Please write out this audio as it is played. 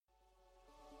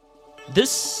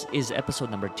This is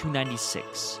episode number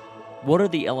 296. What are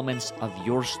the elements of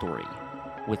your story?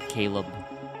 With Caleb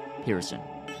Pearson.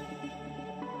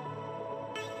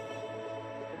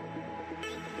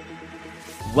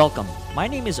 Welcome. My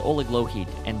name is Oleg Lougheed,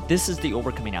 and this is the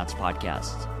Overcoming Odds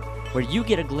podcast, where you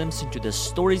get a glimpse into the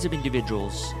stories of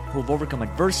individuals who have overcome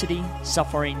adversity,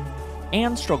 suffering,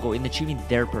 and struggle in achieving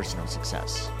their personal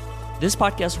success. This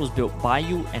podcast was built by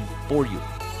you and for you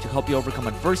to help you overcome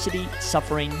adversity,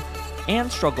 suffering,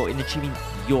 and struggle in achieving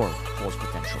your fullest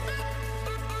potential.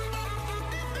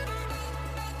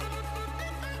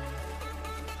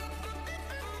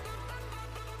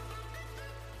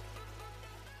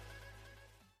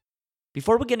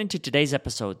 Before we get into today's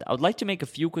episode, I would like to make a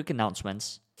few quick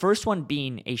announcements. First one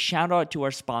being a shout out to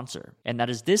our sponsor, and that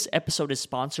is this episode is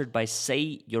sponsored by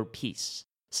Say Your Piece.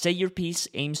 Say Your Piece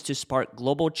aims to spark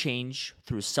global change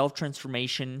through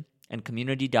self-transformation and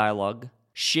community dialogue.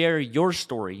 Share your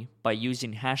story by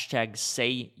using hashtag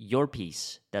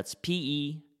 #SayYourPiece, that's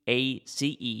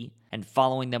PEACE, and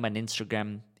following them on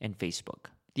Instagram and Facebook.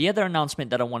 The other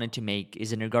announcement that I wanted to make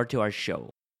is in regard to our show,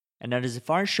 and that is if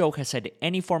our show has had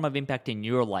any form of impact in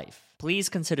your life, please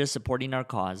consider supporting our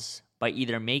cause by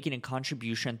either making a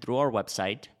contribution through our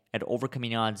website at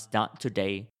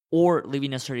overcomingodds.today or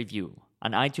leaving us a review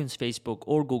on iTunes, Facebook,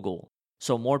 or Google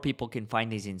so more people can find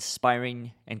these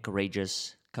inspiring and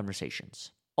courageous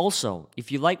conversations. Also, if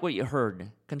you like what you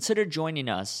heard, consider joining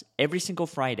us every single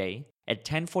Friday at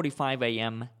 10:45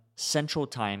 a.m. Central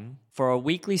Time for a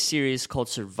weekly series called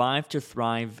Survive to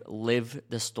Thrive, Live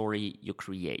the Story You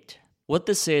Create. What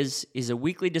this is a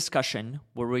weekly discussion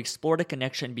where we explore the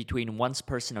connection between one's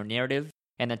personal narrative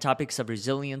and the topics of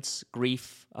resilience,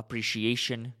 grief,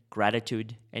 appreciation,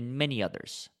 gratitude, and many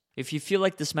others. If you feel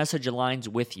like this message aligns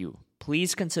with you,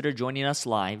 please consider joining us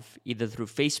live either through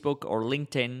Facebook or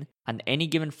LinkedIn on any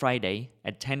given Friday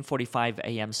at 10:45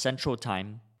 a.m. Central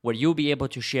Time, where you'll be able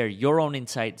to share your own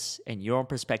insights and your own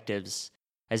perspectives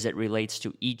as it relates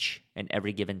to each and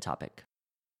every given topic.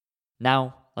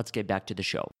 Now, let's get back to the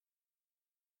show.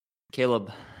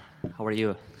 Caleb, how are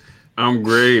you? I'm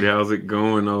great. How's it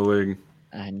going, Oleg?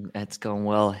 And it's going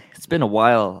well. It's been a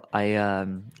while.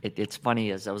 It's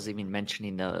funny, as I was even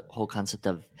mentioning the whole concept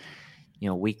of,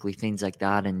 weekly things like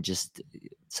that, and just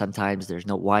sometimes there's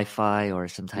no Wi-Fi, or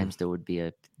sometimes there would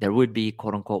be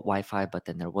quote unquote Wi-Fi, but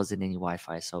then there wasn't any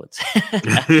Wi-Fi. So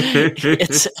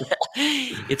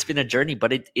it's been a journey,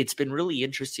 but it's been really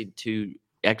interesting to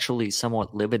actually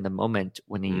somewhat live in the moment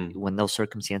when those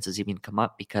circumstances even come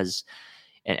up, because,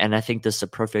 and I think this is a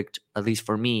perfect, at least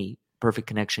for me, perfect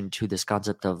connection to this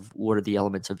concept of what are the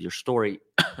elements of your story.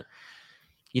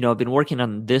 I've been working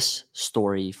on this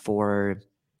story for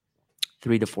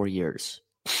 3 to 4 years,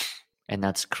 and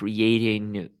that's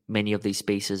creating many of these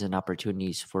spaces and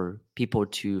opportunities for people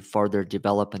to further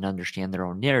develop and understand their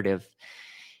own narrative.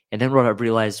 And then what I've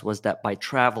realized was that by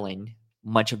traveling,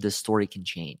 much of this story can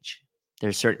change.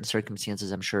 There's certain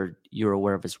circumstances I'm sure you're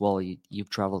aware of as well.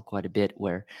 You've traveled quite a bit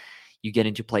where you get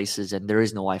into places and there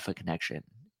is no Wi-Fi connection.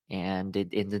 And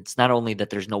it's not only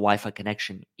that there's no Wi-Fi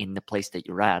connection in the place that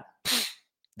you're at,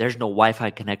 there's no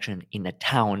Wi-Fi connection in the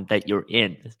town that you're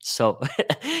in. So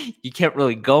you can't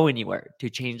really go anywhere to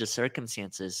change the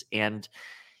circumstances. And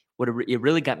it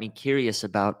really got me curious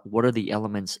about what are the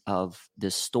elements of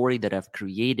this story that I've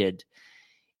created.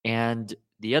 And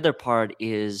the other part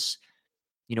is,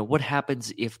 what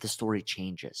happens if the story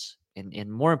changes?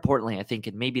 And more importantly, I think,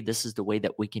 and maybe this is the way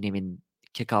that we can even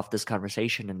kick off this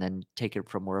conversation and then take it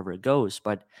from wherever it goes.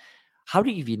 But how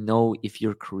do you even know if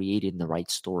you're creating the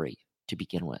right story to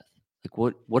begin with? Like,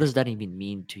 what does that even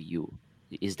mean to you?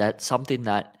 Is that something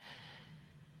that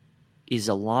is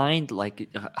aligned? Like,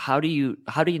 how do you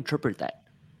interpret that?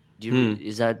 Do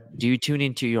you tune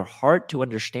into your heart to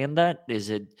understand that? Is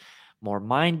it more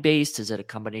mind-based? Is it a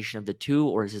combination of the two?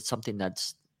 Or is it something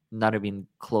that's not even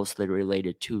closely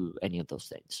related to any of those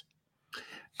things?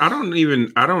 I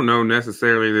don't know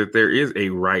necessarily that there is a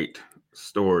right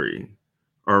story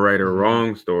or right or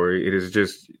wrong story. It is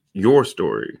just your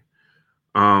story.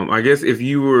 I guess if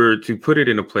you were to put it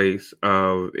in a place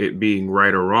of it being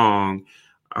right or wrong,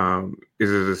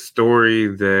 is it a story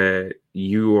that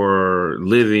you are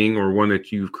living or one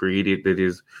that you've created that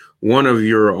is one of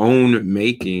your own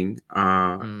making,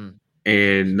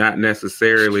 and not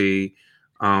necessarily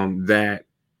that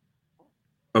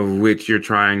of which you're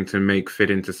trying to make fit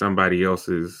into somebody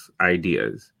else's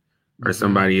ideas or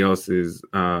somebody else's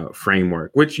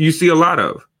framework, which you see a lot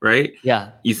of, right?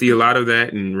 Yeah. You see a lot of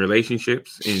that in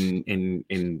relationships,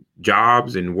 in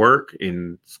jobs, in work,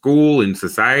 in school, in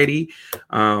society.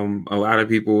 A lot of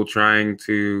people trying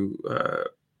to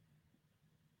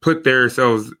put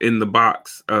themselves in the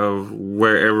box of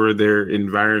wherever their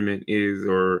environment is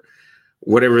or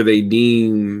whatever they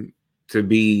deem to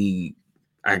be,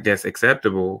 I guess,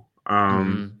 acceptable.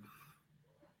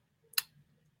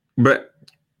 But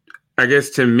I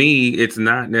guess to me, it's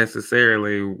not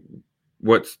necessarily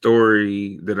what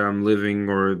story that I'm living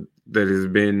or that has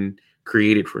been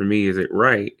created for me. Is it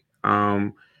right?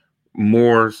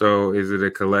 More so, is it a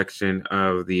collection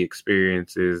of the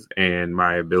experiences and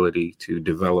my ability to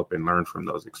develop and learn from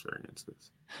those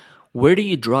experiences? Where do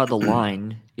you draw the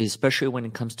line, especially when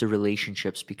it comes to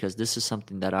relationships? Because this is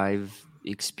something that I've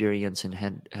experienced and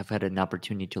have had an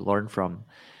opportunity to learn from.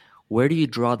 Where do you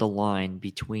draw the line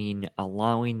between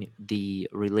allowing the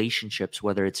relationships,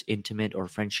 whether it's intimate or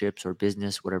friendships or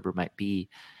business, whatever it might be,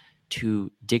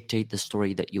 to dictate the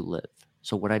story that you live?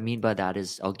 So what I mean by that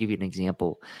is, I'll give you an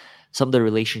example. Some of the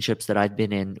relationships that I've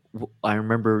been in, I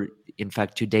remember, in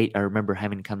fact, to date, I remember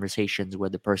having conversations where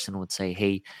the person would say,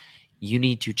 hey, you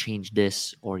need to change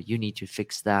this, or you need to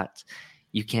fix that.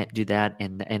 You can't do that.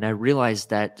 And I realized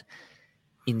that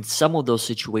in some of those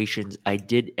situations, I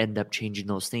did end up changing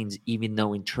those things, even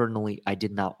though internally I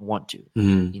did not want to.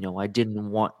 I didn't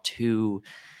want to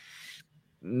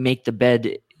make the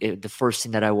bed the first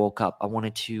thing that I woke up. I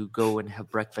wanted to go and have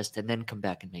breakfast and then come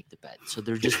back and make the bed. So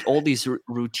there's just all these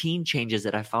routine changes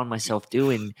that I found myself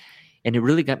doing. And it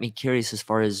really got me curious as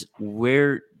far as,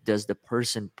 where does the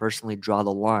person personally draw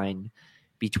the line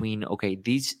between, okay,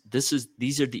 these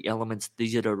are the elements,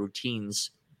 these are the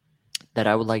routines that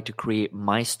I would like to create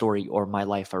my story or my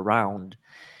life around,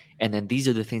 and then these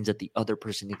are the things that the other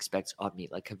person expects of me.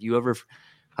 Like, have you ever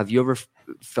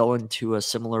fell into a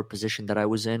similar position that I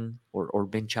was in, or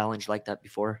been challenged like that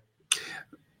before?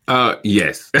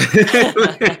 Yes.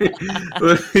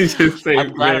 Let me just say,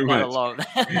 I'm glad very I'm not much alone.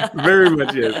 Very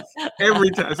much, yes.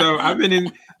 Every time. So I've been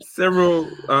in several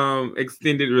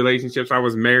extended relationships. I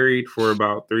was married for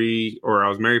I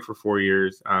was married for 4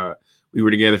 years. We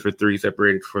were together for 3,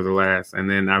 separated for the last, and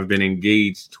then I've been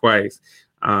engaged twice.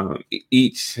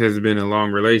 Each has been a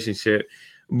long relationship,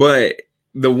 but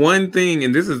the one thing,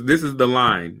 and this is the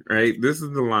line, right? This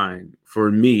is the line for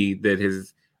me that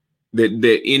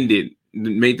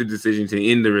made the decision to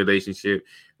end the relationship,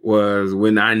 was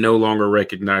when I no longer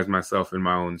recognized myself in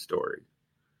my own story.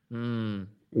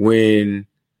 When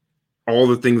all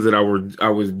the things that I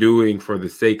was doing for the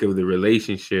sake of the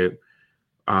relationship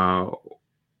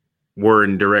were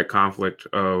in direct conflict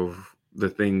of the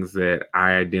things that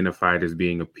I identified as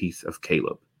being a piece of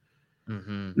Caleb.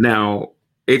 Now,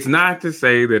 it's not to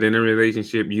say that in a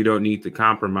relationship you don't need to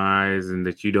compromise and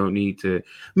that you don't need to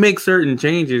make certain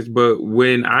changes, but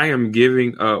when I am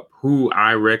giving up who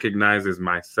I recognize as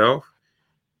myself,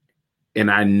 and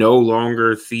I no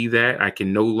longer see that, I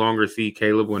can no longer see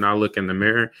Caleb when I look in the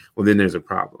mirror, well, then there's a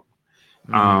problem.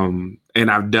 And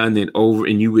I've done it over,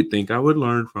 and you would think I would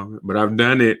learn from it, but I've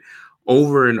done it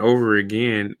over and over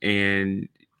again. And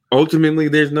ultimately,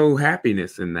 there's no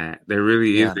happiness in that. There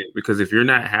really isn't, because if you're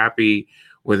not happy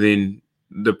within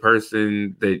the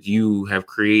person that you have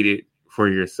created for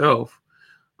yourself,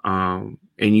 and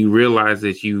you realize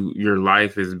that your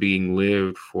life is being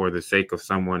lived for the sake of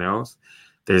someone else,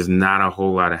 there's not a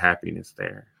whole lot of happiness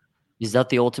there. Is that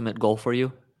the ultimate goal for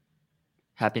you?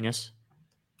 Happiness?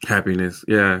 Happiness,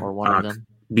 yeah. Or one of them?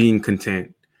 Being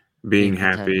content, being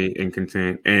happy and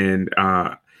content. And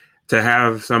to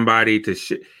have somebody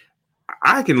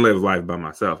I can live life by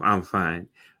myself. I'm fine.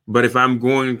 But if I'm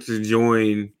going to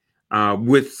join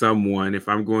with someone, if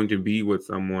I'm going to be with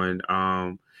someone,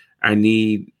 I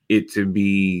need it to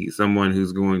be someone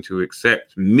who's going to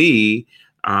accept me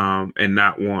and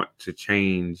not want to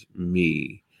change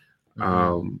me.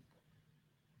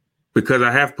 Because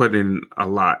I have put in a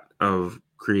lot of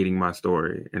creating my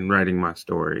story and writing my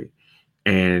story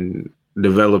and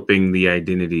developing the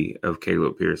identity of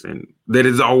Caleb Pearson that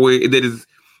is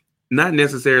not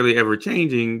necessarily ever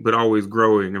changing, but always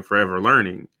growing and forever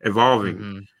learning,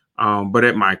 evolving. But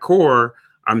at my core,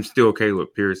 I'm still Caleb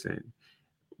Pearson.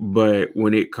 But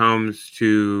when it comes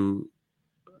to,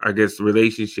 I guess,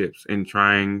 relationships and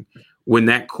when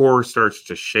that core starts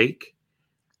to shake,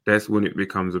 that's when it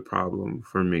becomes a problem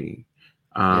for me.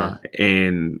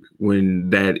 And when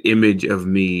that image of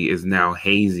me is now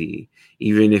hazy,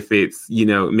 even if it's,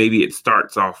 maybe it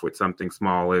starts off with something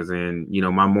small, as in,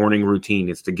 my morning routine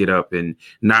is to get up and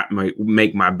not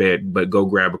make my bed, but go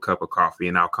grab a cup of coffee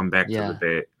and I'll come back to the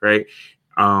bed. Right.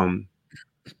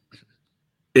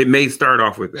 It may start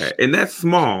off with that, and that's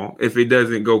small if it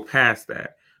doesn't go past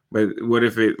that. But what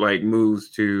if it moves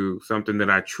to something that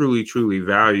I truly, truly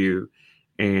value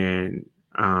and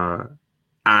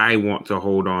I want to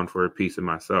hold on for a piece of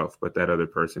myself, but that other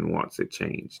person wants it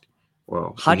changed.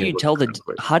 Well, how do you tell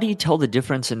the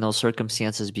difference in those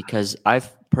circumstances? Because I've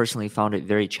personally found it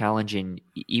very challenging,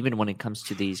 even when it comes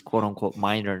to these quote unquote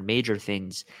minor and major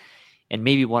things. And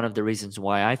maybe one of the reasons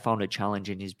why I found it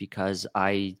challenging is because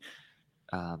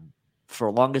for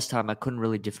the longest time, I couldn't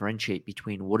really differentiate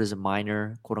between what is a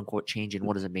minor quote unquote change and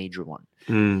what is a major one.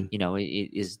 You know,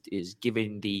 is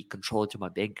giving the control to my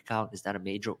bank account, is that a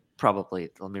major? Probably.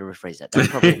 Let me rephrase that. That's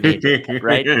probably a major,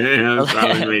 right? Yeah,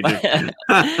 probably major.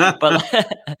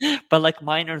 But like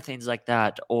minor things like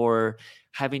that, or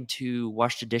having to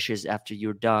wash the dishes after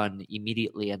you're done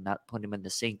immediately and not put them in the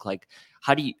sink. Like,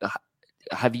 how do you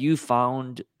have you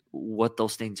found what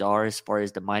those things are as far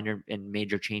as the minor and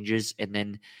major changes? And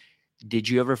then did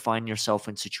you ever find yourself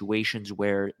in situations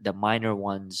where the minor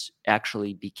ones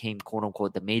actually became quote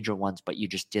unquote the major ones, but you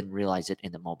just didn't realize it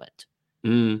in the moment?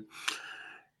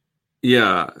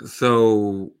 Yeah.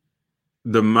 So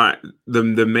the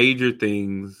major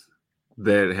things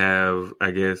that have,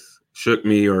 I guess, shook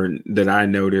me or that I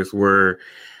noticed were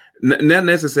not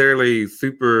necessarily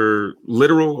super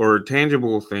literal or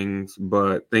tangible things,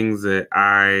 but things that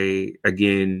I,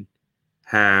 again,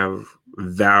 have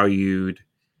valued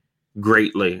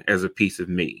greatly as a piece of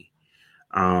me.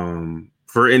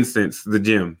 For instance, the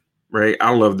gym, right?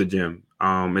 I love the gym.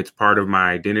 It's part of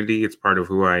my identity. It's part of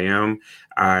who I am.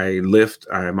 I lift.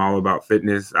 I'm all about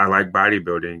fitness. I like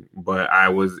bodybuilding, but I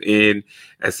was in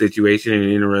a situation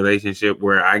and in a relationship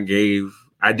where I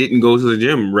didn't go to the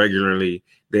gym regularly.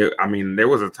 There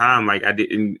was a time like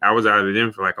I was out of the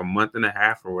gym for like a month and a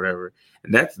half or whatever.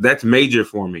 And that's major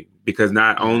for me because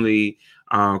not only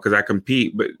because I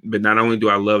compete, but not only do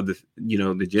I love the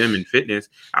gym and fitness,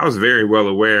 I was very well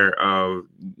aware of,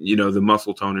 the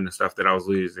muscle tone and the stuff that I was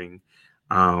losing.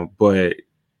 But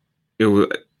it was,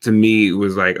 to me, it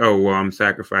was like, oh, well, I'm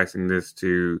sacrificing this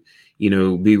to,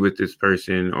 be with this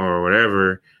person or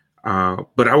whatever.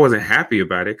 But I wasn't happy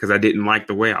about it because I didn't like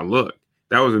the way I looked.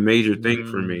 That was a major thing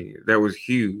for me. That was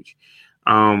huge.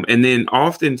 And then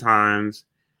oftentimes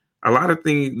a lot of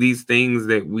these things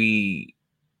that we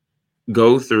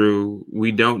go through,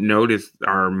 we don't notice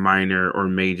are minor or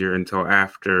major until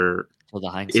after the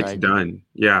hindsight. It's done.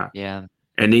 Yeah. Yeah.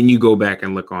 And then you go back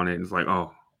and look on it and it's like,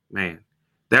 oh man,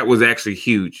 that was actually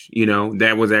huge.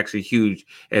 That was actually huge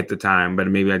at the time, but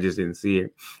maybe I just didn't see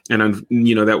it. And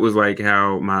that was like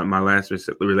how my last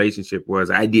relationship was.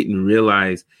 I didn't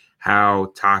realize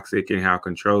how toxic and how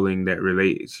controlling that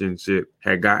relationship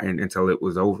had gotten until it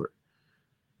was over.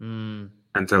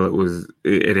 Until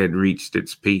it had reached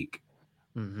its peak.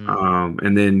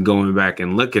 And then going back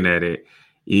and looking at it,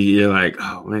 you're like,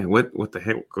 oh man, what the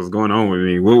heck was going on with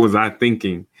me? What was I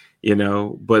thinking?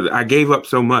 But I gave up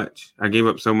so much. I gave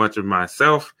up so much of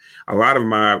myself, a lot of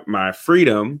my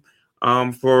freedom,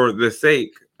 for the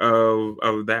sake of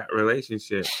that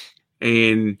relationship.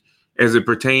 And as it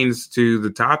pertains to the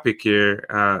topic here,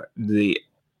 the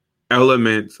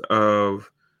elements of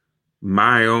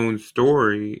my own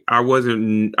story, I was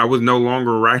no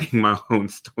longer writing my own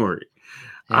story.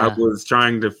 Yeah. I was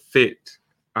trying to fit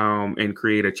and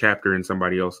create a chapter in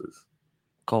somebody else's.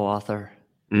 Co-author.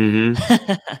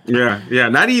 Yeah.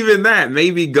 Not even that.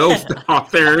 Maybe ghost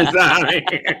author.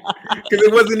 Because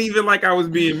it wasn't even like I was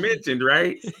being mentioned,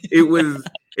 right? It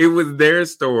was their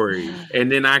story,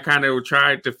 and then I kind of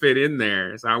tried to fit in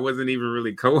there, so I wasn't even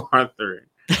really co-authoring.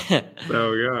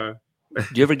 So yeah. Do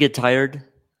you ever get tired?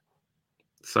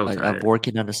 Tired of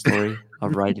working on a story,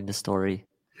 of writing the story?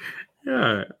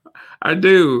 Yeah, I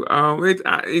do.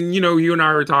 And you and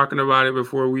I were talking about it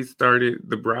before we started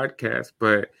the broadcast,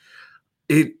 but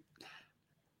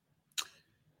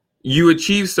you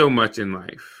achieve so much in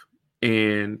life,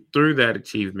 and through that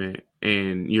achievement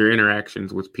and your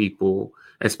interactions with people,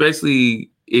 especially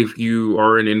if you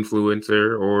are an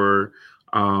influencer or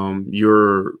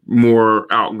you're more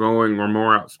outgoing or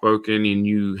more outspoken and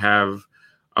you have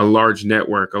a large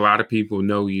network, a lot of people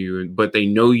know you, but they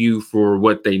know you for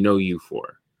what they know you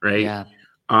for, right? Yeah.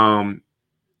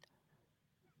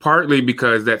 Partly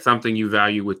because that's something you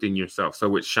value within yourself.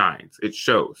 So it shines, it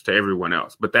shows to everyone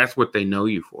else, but that's what they know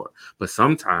you for. But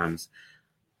sometimes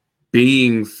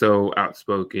being so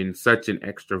outspoken, such an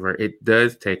extrovert, it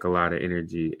does take a lot of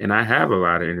energy. And I have a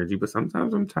lot of energy, but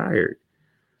sometimes I'm tired.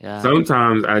 Yeah.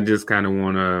 Sometimes I just kind of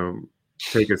want to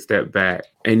take a step back.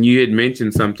 And you had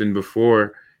mentioned something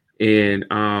before in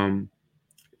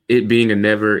it being a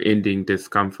never-ending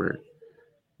discomfort.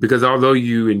 Because although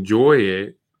you enjoy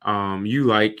it, you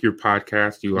like your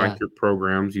podcast, you like your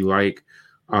programs, you like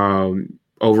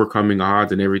overcoming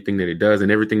odds and everything that it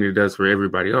does for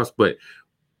everybody else. But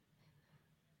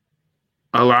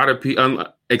a lot of people,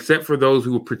 except for those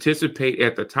who participate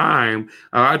at the time,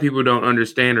 a lot of people don't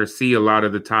understand or see a lot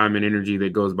of the time and energy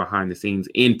that goes behind the scenes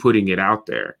in putting it out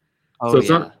there. Oh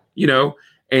So yeah.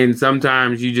 and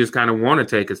sometimes you just kind of want to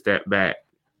take a step back.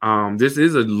 This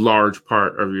is a large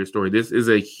part of your story. This is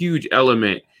a huge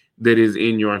element that is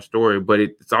in your story, but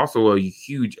it's also a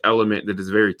huge element that is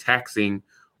very taxing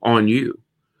on you.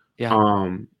 Yeah.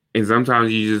 And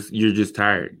sometimes you're just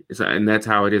tired, and that's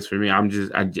how it is for me. I'm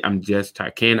just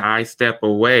tired. Can I step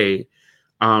away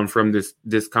from this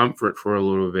discomfort for a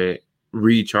little bit,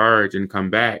 recharge, and come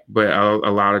back? But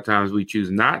a lot of times we choose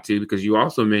not to, because you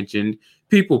also mentioned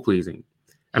people pleasing.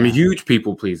 I'm a Yeah. huge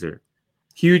people pleaser,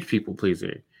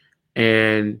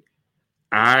 and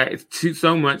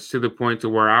so much to the point to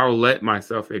where I'll let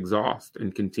myself exhaust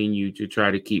and continue to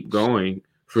try to keep going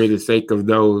for the sake of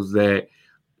those that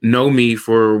know me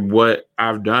for what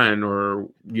I've done, or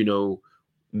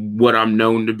what I'm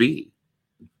known to be.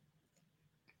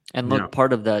 And look,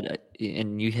 part of that,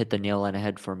 and you hit the nail on the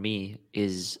head for me,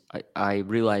 is I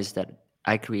realized that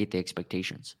I create the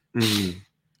expectations. Mm-hmm.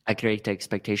 I create the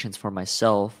expectations for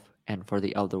myself and for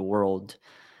the outer world,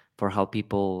 for how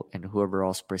people and whoever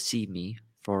else perceive me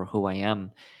for who I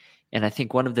am. And I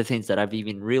think one of the things that I've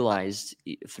even realized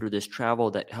through this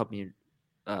travel that helped me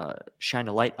shine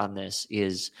a light on this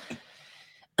is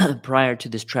prior to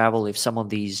this travel, if some of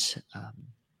these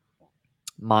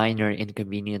minor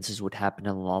inconveniences would happen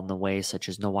along the way, such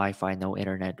as no Wi-Fi, no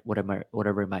internet,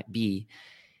 whatever it might be,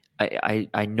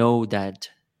 I know that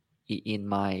in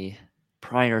my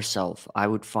prior self, I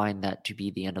would find that to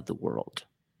be the end of the world,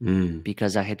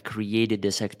 because I had created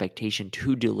this expectation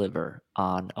to deliver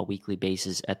on a weekly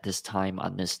basis at this time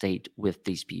on this date with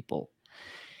these people.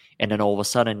 And then all of a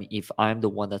sudden, if I'm the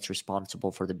one that's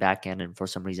responsible for the back end and for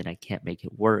some reason I can't make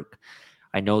it work,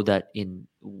 I know that in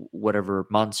whatever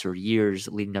months or years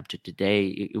leading up to today,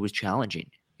 it was challenging.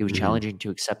 It was challenging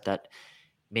to accept that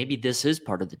maybe this is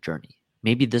part of the journey.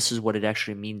 Maybe this is what it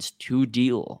actually means to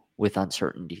deal with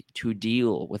uncertainty, to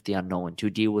deal with the unknown,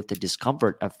 to deal with the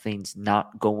discomfort of things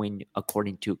not going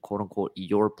according to, quote unquote,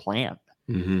 your plan.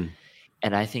 Mm-hmm.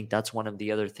 And I think that's one of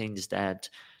the other things that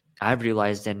I've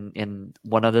realized. And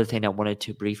one other thing I wanted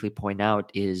to briefly point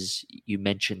out is you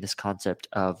mentioned this concept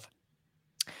of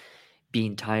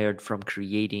being tired from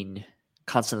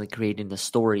constantly creating the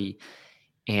story.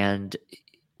 And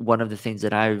one of the things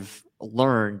that I've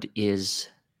learned is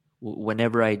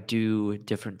whenever I do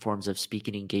different forms of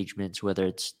speaking engagements, whether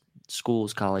it's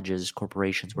schools, colleges,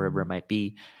 corporations, wherever it might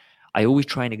be, I always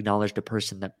try and acknowledge the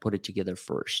person that put it together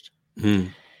first. Mm.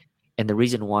 And the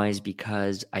reason why is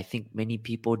because I think many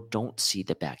people don't see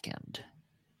the back end.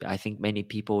 I think many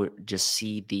people just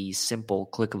see the simple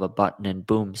click of a button and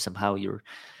boom, somehow you're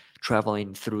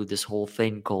traveling through this whole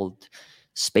thing called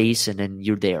space, and then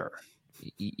you're there.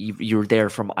 You're there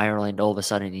from Ireland, all of a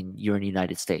sudden you're in the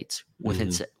United States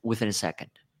within a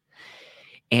second.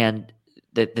 And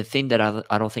the thing that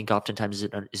I don't think oftentimes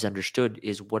is understood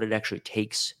is what it actually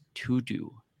takes to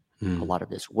do a lot of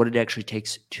this, what it actually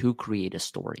takes to create a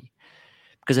story.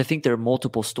 Because I think there are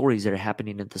multiple stories that are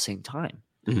happening at the same time.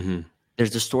 Mm-hmm.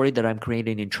 There's the story that I'm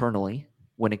creating internally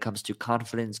when it comes to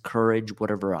confidence, courage,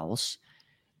 whatever else.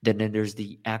 Then there's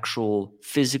the actual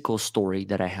physical story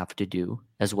that I have to do,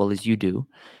 as well as you do.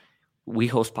 We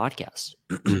host podcasts.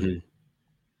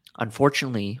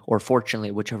 Unfortunately, or fortunately,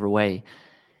 whichever way,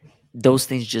 those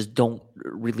things just don't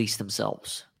release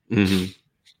themselves.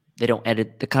 They don't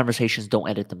edit. The conversations don't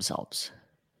edit themselves.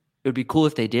 It would be cool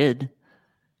if they did.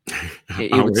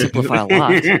 It would simplify a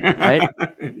lot, right?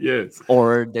 Yes.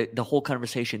 Or the whole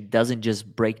conversation doesn't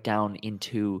just break down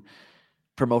into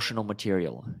promotional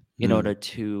material in order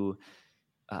to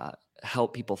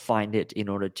help people find it, in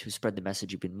order to spread the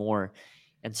message even more.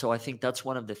 And so I think that's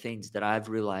one of the things that I've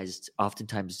realized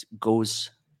oftentimes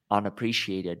goes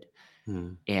unappreciated.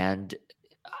 And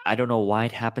I don't know why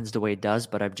it happens the way it does,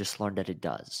 but I've just learned that it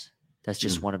does. That's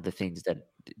just one of the things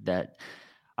that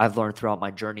I've learned throughout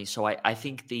my journey. So I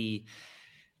think the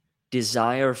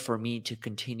desire for me to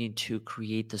continue to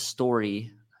create the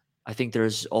story, I think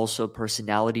there's also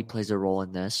personality plays a role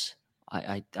in this.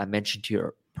 I mentioned to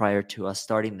you prior to us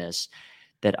starting this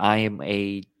that I'm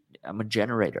a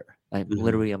generator. I'm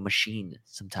literally a machine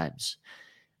sometimes.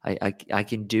 I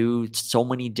can do so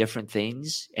many different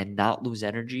things and not lose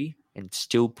energy and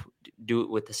still do it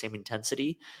with the same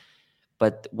intensity.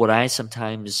 But what I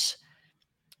sometimes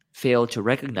fail to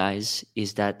recognize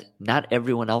is that not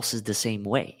everyone else is the same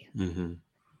way.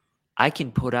 I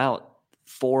can put out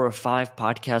 4 or 5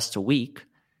 podcasts a week,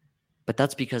 but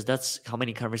that's because that's how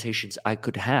many conversations I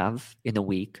could have in a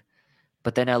week.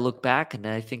 But then I look back and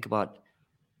then I think about,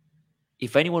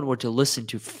 if anyone were to listen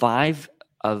to five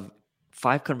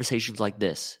conversations like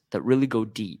this that really go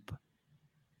deep,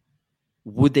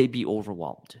 would they be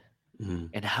overwhelmed? Mm-hmm.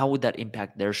 And how would that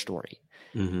impact their story?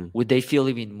 Mm-hmm. Would they feel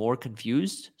even more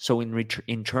confused? So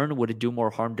in turn, would it do more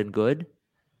harm than good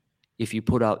if you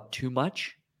put out too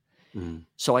much? Mm-hmm.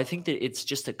 So I think that it's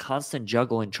just a constant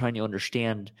juggle in trying to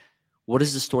understand what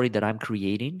is the story that I'm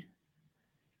creating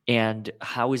and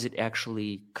how is it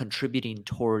actually contributing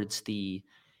towards the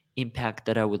impact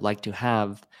that I would like to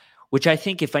have, which I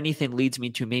think, if anything, leads me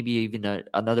to maybe even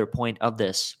another point of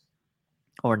this,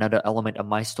 or another element of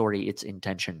my story. It's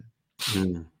intention.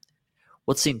 Mm-hmm.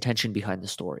 What's the intention behind the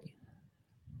story?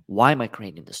 Why am I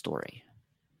creating the story?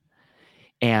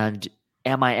 And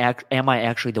am I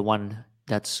actually the one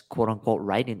that's quote unquote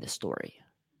writing the story,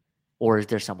 or is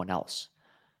there someone else?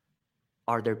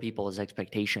 Are there people's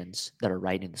expectations that are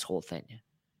writing this whole thing?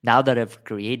 Now that I've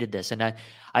created this, and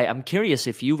I'm curious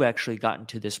if you've actually gotten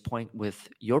to this point with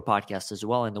your podcast as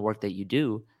well, and the work that you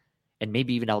do, and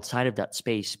maybe even outside of that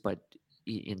space, but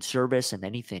in service and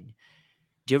anything.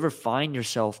 Do you ever find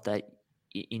yourself that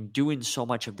in doing so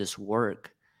much of this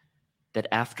work, that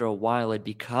after a while it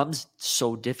becomes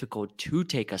so difficult to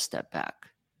take a step back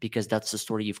because that's the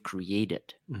story you've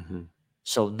created? Mm-hmm.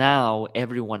 So now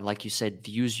everyone, like you said,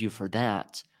 views you for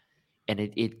that. And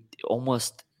it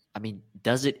almost, I mean,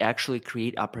 does it actually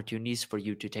create opportunities for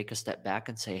you to take a step back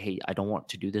and say, hey, I don't want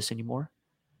to do this anymore?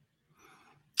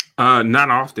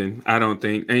 Not often, I don't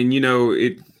think. And,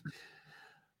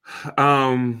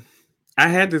 I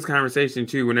had this conversation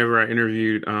too whenever I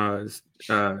interviewed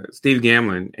Steve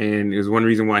Gamlin, and it was one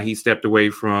reason why he stepped away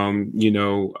from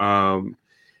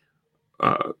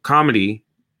comedy.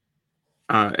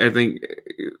 I think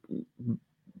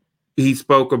he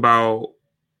spoke about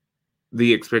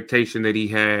the expectation that he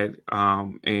had,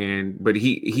 but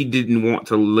he didn't want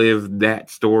to live that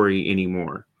story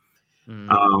anymore.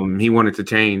 He wanted to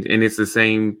change, and it's the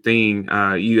same thing.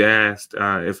 You asked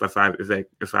if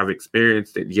I've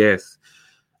experienced it. Yes,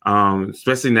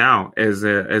 especially now as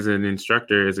an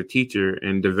instructor, as a teacher,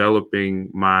 and developing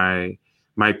my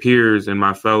peers and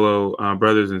my fellow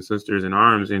brothers and sisters in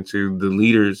arms into the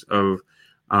leaders of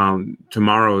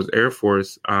tomorrow's Air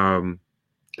Force.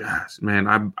 Gosh,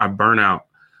 man, I burn out.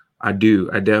 I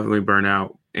definitely burn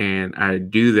out. And I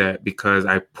do that because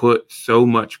I put so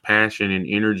much passion and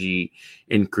energy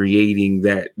in creating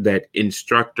that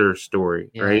instructor story,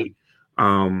 right?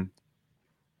 And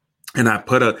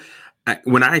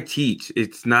when I teach,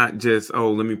 it's not just, oh,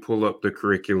 let me pull up the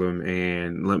curriculum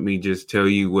and let me just tell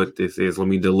you what this is. Let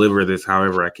me deliver this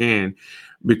however I can,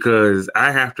 because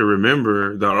I have to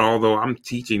remember that although I'm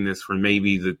teaching this for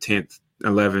maybe the 10th,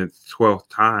 11th, 12th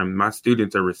time, my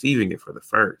students are receiving it for the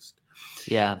first.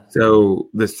 Yeah. So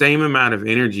the same amount of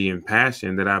energy and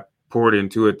passion that I poured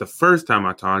into it the first time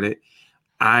I taught it,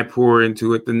 I pour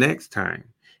into it the next time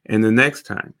and the next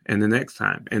time and the next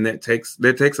time. And that takes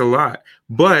a lot,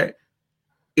 but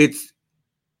it's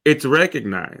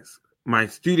recognized. My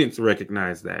students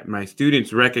recognize that. My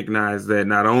students recognize that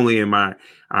not only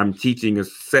I'm teaching a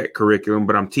set curriculum,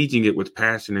 but I'm teaching it with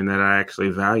passion and that I actually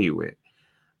value it.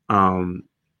 And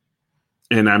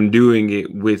I'm doing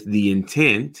it with the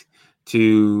intent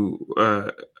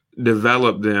to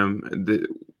develop them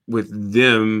with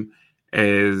them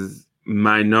as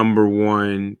my number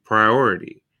one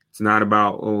priority. It's not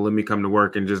about, oh, let me come to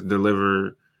work and just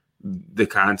deliver the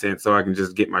content so I can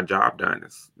just get my job done.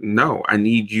 No, I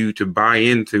need you to buy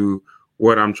into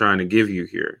what I'm trying to give you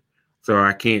here. So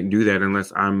I can't do that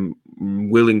unless I'm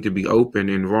willing to be open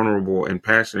and vulnerable and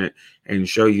passionate and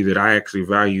show you that I actually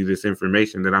value this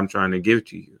information that I'm trying to give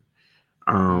to you.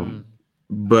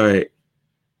 But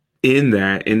in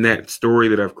that story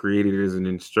that I've created as an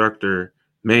instructor,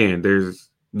 man,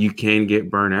 you can get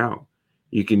burnt out.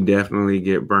 You can definitely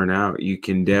get burnt out. You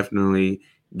can definitely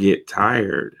get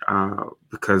tired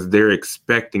because they're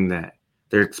expecting that.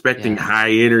 They're expecting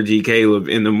high energy Caleb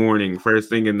in the morning, first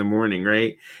thing in the morning,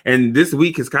 right? And this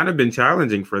week has kind of been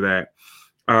challenging for that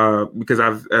because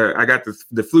I got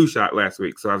the flu shot last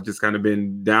week, so I've just kind of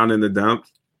been down in the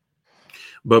dumps.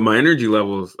 But my energy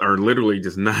levels are literally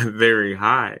just not very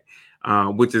high,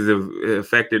 which has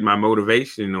affected my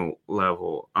motivational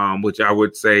level, which I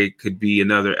would say could be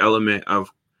another element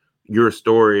of your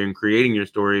story and creating your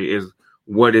story is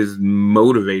what is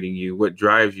motivating you, what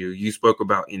drives you. You spoke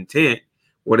about intent.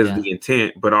 What is the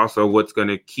intent, but also what's going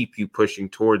to keep you pushing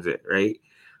towards it, right?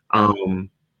 And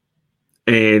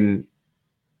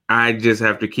I just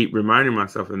have to keep reminding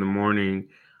myself in the morning,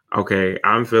 okay,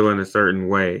 I'm feeling a certain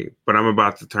way, but I'm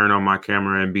about to turn on my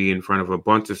camera and be in front of a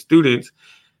bunch of students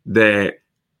that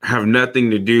have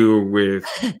nothing to do with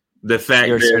the fact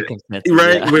Your that, circumstances,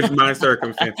 right, yeah. with my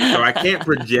circumstances. So I can't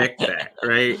project that,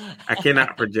 right? I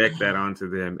cannot project that onto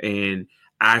them. And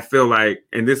I feel like,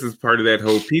 and this is part of that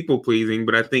whole people pleasing,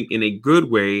 but I think in a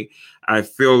good way, I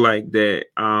feel like that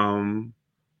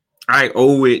I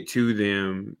owe it to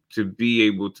them to be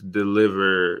able to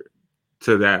deliver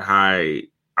to that high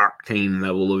octane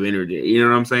level of energy. You know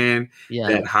what I'm saying? Yeah.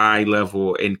 That high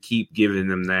level, and keep giving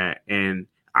them that. And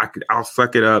I'll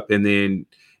suck it up and then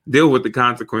deal with the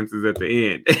consequences at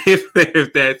the end if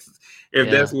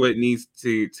that's what needs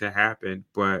to happen.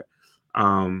 But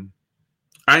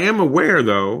I am aware,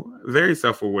 though, very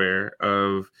self-aware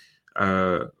of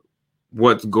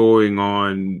what's going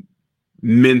on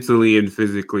mentally and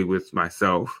physically with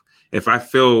myself. If I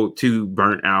feel too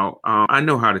burnt out, I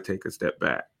know how to take a step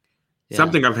back. Yeah.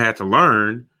 Something I've had to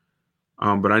learn,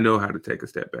 but I know how to take a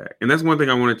step back. And that's one thing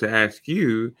I wanted to ask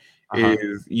you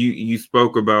is you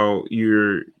spoke about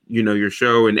your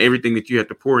show and everything that you have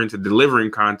to pour into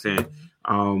delivering content.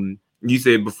 You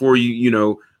said before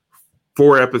you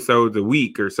 4 episodes a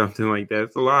week or something like that.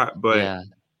 It's a lot, but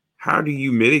how do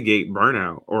you mitigate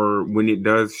burnout, or when it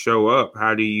does show up,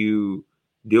 how do you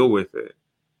deal with it?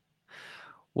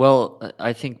 Well,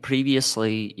 I think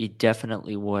previously it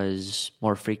definitely was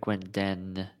more frequent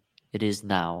than it is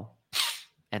now.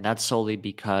 And that's solely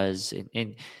because,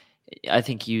 and I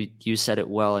think you said it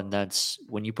well, and that's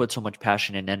when you put so much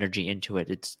passion and energy into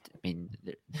it,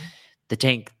 the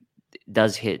tank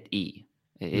does hit E.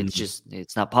 It's just,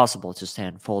 it's not possible to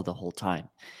stand full the whole time.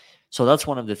 So that's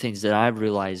one of the things that I've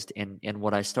realized, and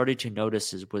what I started to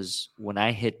notice was when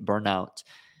I hit burnout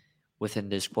within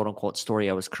this quote unquote story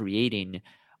I was creating,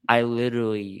 I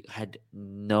literally had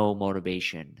no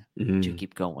motivation to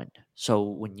keep going. So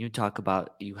when you talk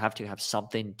about you have to have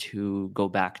something to go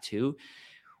back to,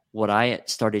 what I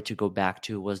started to go back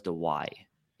to was the why.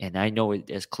 And I know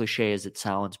it, as cliche as it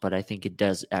sounds, but I think it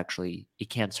does actually, it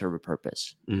can serve a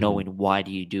purpose. Knowing why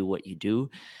do you do what you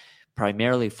do.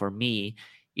 Primarily for me,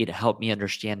 it helped me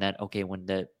understand that, okay, when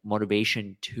the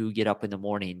motivation to get up in the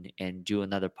morning and do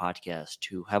another podcast,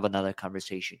 to have another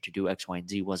conversation, to do X, Y, and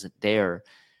Z wasn't there,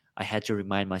 I had to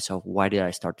remind myself, why did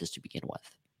I start this to begin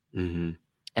with?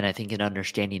 And I think in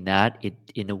understanding that, it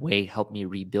in a way helped me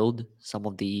rebuild some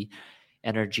of the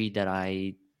energy that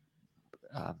I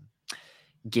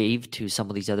gave to some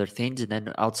of these other things. And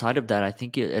then outside of that, I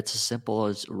think it's as simple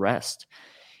as rest.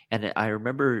 And I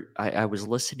remember I was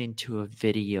listening to a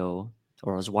video,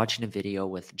 or I was watching a video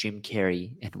with Jim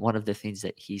Carrey, and one of the things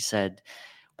that he said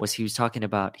was he was talking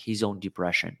about his own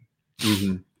depression,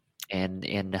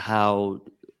 and how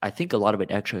I think a lot of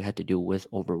it actually had to do with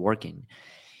overworking.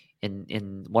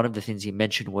 And one of the things he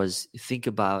mentioned was think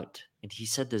about, and he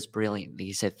said this brilliantly.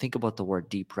 He said, think about the word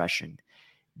depression,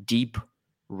 deep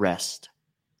rest,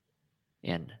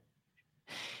 and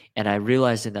I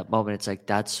realized in that moment, it's like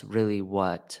that's really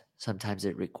what sometimes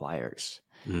it requires.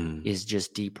 Is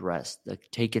just deep rest, like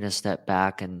taking a step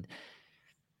back and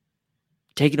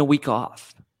taking a week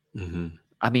off.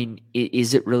 I mean,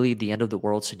 is it really the end of the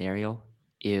world scenario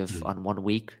if on 1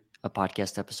 week a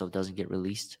podcast episode doesn't get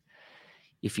released?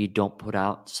 If you don't put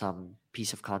out some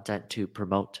piece of content to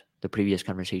promote the previous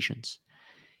conversations?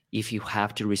 If you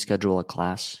have to reschedule a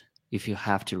class, if you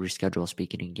have to reschedule a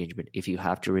speaking engagement, if you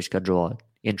have to reschedule an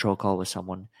intro call with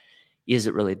someone, is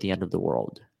it really the end of the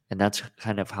world? And that's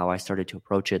kind of how I started to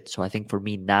approach it. So I think for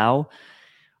me now,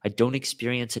 I don't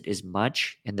experience it as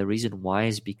much. And the reason why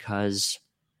is because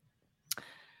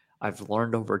I've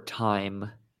learned over time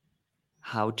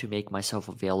how to make myself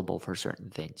available for certain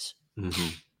things.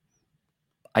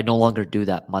 I no longer do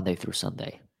that Monday through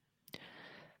Sunday.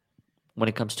 When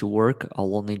it comes to work,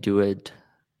 I'll only do it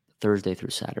Thursday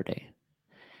through Saturday.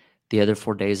 The other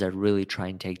 4 days, I really try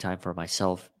and take time for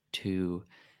myself to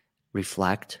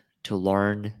reflect, to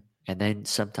learn, and then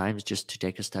sometimes just to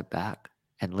take a step back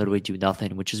and literally do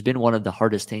nothing, which has been one of the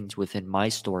hardest things within my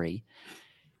story,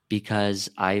 because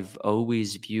I've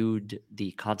always viewed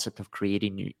the concept of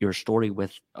creating your story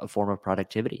with a form of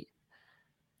productivity.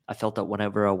 I felt that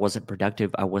whenever I wasn't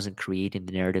productive, I wasn't creating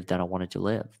the narrative that I wanted to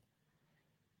live.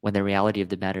 When the reality of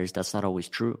the matter is that's not always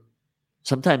true.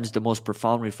 Sometimes the most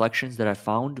profound reflections that I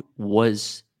found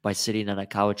was by sitting on a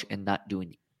couch and not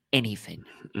doing anything.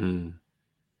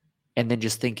 And then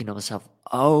just thinking to myself,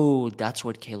 oh, that's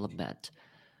what Caleb meant.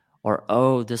 Or,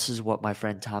 oh, this is what my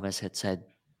friend Thomas had said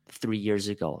 3 years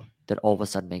ago that all of a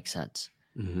sudden makes sense.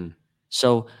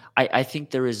 So I think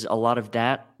there is a lot of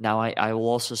that. Now, I will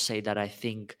also say that I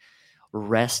think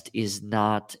rest is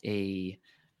not a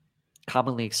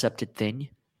commonly accepted thing,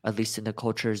 at least in the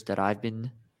cultures that I've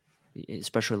been,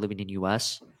 especially living in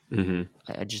US.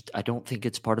 I don't think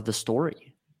it's part of the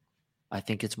story. I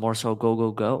think it's more so go,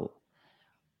 go, go.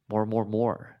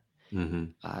 More. Mm-hmm.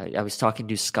 I was talking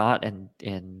to Scott and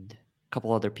a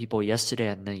couple other people yesterday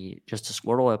on the Just a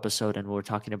Squirtle episode, and we were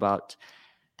talking about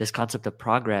this concept of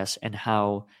progress and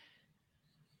how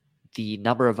the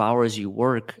number of hours you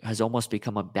work has almost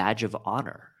become a badge of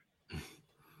honor.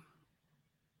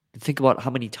 Think about how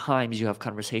many times you have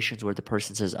conversations where the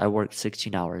person says, I worked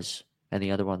 16 hours, and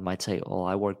the other one might say, oh,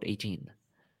 I worked 18.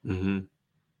 Mm-hmm.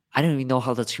 I don't even know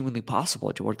how that's humanly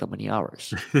possible to work that many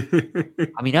hours.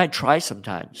 I mean, I try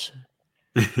sometimes,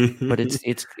 but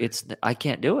it's I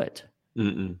can't do it.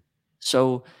 Mm-mm.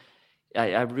 So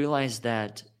I realized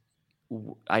that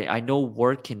I know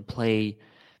work can play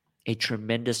a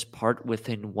tremendous part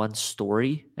within one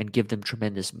story and give them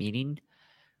tremendous meaning,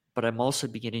 but I'm also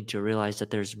beginning to realize that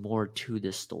there's more to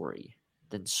this story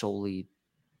than solely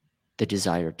the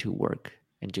desire to work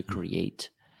and to create.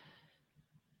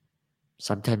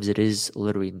 Sometimes it is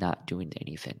literally not doing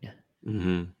anything.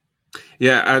 Mm-hmm.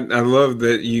 Yeah, I love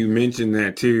that you mentioned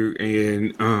that too,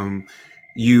 and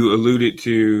you alluded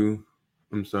to.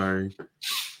 I'm sorry.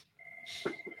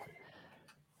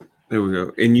 There we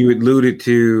go. And you alluded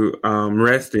to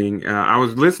resting. I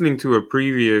was listening to a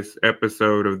previous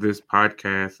episode of this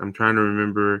podcast. I'm trying to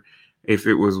remember if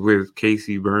it was with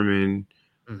Casey Berman,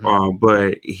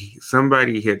 but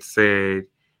somebody had said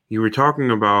you were talking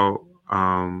about.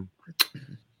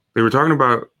 They were talking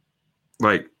about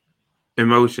like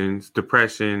emotions,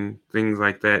 depression, things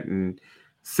like that, and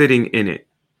sitting in it,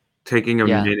 taking a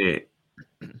Yeah. minute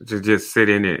to just sit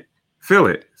in it, feel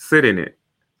it, sit in it,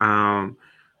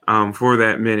 for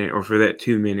that minute or for that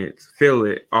 2 minutes, feel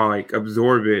it, or like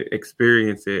absorb it,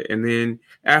 experience it, and then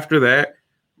after that,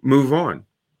 move on.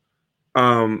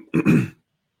 And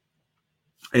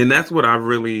that's what I've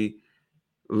really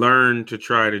learned to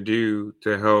try to do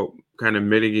to help kind of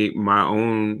mitigate my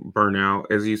own burnout.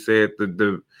 As you said,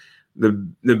 the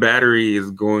battery is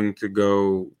going to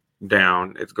go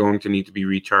down. It's going to need to be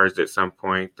recharged at some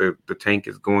point. The tank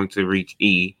is going to reach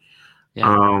E.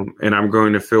 Yeah. And I'm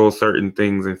going to feel certain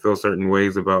things and feel certain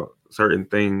ways about certain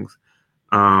things.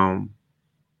 I've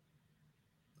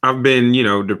been,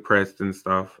 depressed and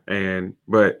stuff,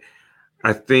 but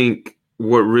I think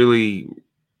what really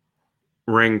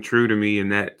rang true to me in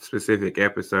that specific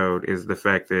episode is the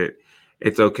fact that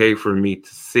it's okay for me to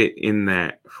sit in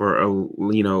that for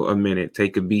a minute,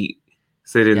 take a beat,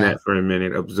 sit in that for a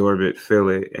minute, absorb it, feel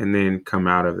it, and then come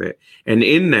out of it. And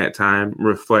in that time,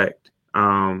 reflect.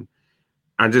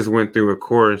 I just went through a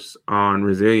course on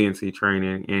resiliency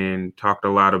training and talked a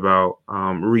lot about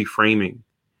reframing.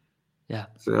 Yeah.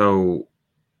 So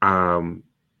I'm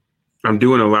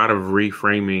doing a lot of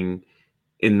reframing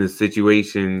in the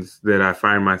situations that I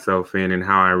find myself in and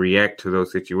how I react to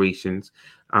those situations.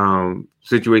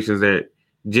 Situations that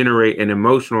generate an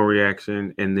emotional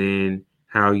reaction, and then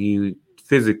how you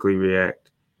physically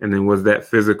react. And then was that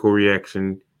physical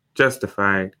reaction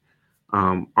justified?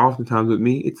 Oftentimes with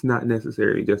me, it's not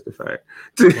necessarily justified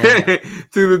to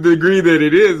the degree that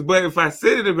it is. But if I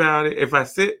sit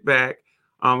back,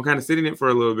 kind of sit in it for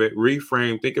a little bit,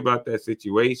 reframe, think about that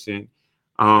situation,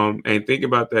 and think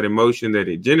about that emotion that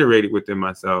it generated within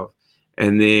myself.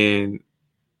 And then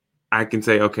I can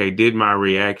say, okay, did my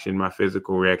reaction, my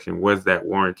physical reaction, was that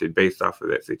warranted based off of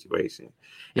that situation?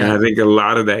 Yeah. And I think a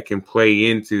lot of that can play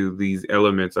into these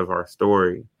elements of our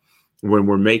story when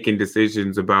we're making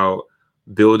decisions about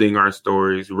building our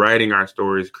stories, writing our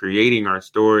stories, creating our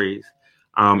stories.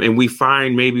 And we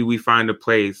find a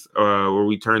place where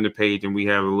we turn the page and we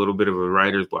have a little bit of a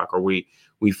writer's block, or we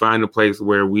find a place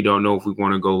where we don't know if we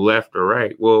want to go left or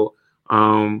right. Well,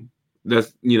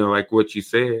 that's, like what you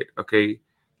said. Okay,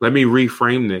 let me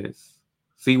reframe this,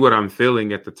 see what I'm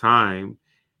feeling at the time,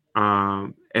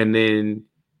 and then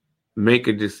make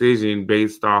a decision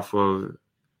based off of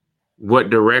what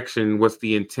direction, what's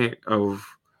the intent of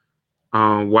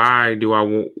why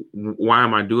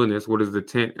am I doing this? What is the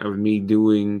intent of me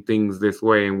doing things this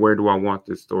way, and where do I want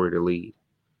this story to lead?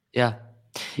 Yeah.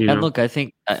 And look, I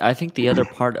think the other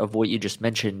part of what you just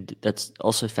mentioned that's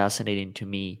also fascinating to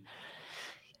me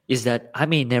is that I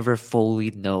may never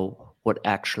fully know what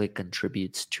actually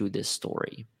contributes to this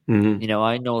story. Mm-hmm.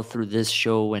 I know through this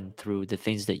show and through the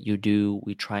things that you do,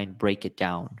 we try and break it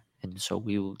down. And so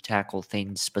we will tackle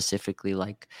things specifically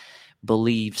like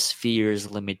beliefs,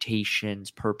 fears, limitations,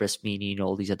 purpose, meaning,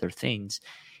 all these other things.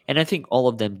 And I think all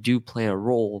of them do play a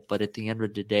role. But at the end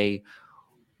of the day,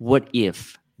 what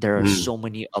if there are so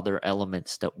many other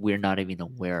elements that we're not even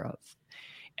aware of?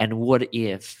 And what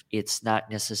if it's not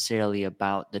necessarily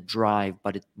about the drive,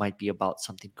 but it might be about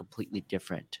something completely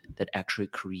different that actually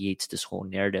creates this whole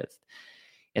narrative?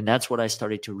 And that's what I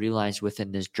started to realize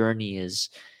within this journey is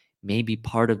maybe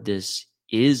part of this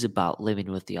is about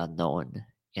living with the unknown.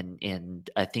 And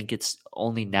I think it's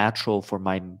only natural for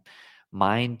my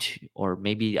mind, or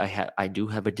maybe I do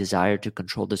have a desire to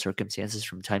control the circumstances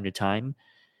from time to time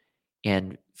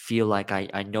and feel like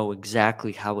I know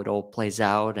exactly how it all plays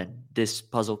out, and this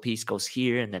puzzle piece goes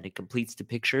here and then it completes the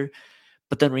picture.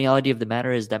 But the reality of the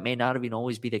matter is that may not even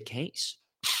always be the case,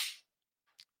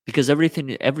 because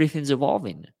everything's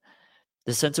evolving.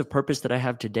 The sense of purpose that I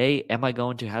have today, am I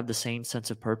going to have the same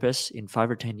sense of purpose in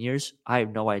 5 or 10 years? I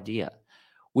have no idea,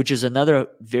 which is another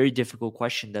very difficult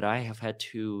question that I have had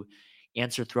to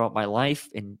answer throughout my life.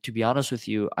 And to be honest with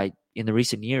you, in the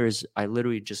recent years, I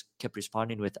literally just kept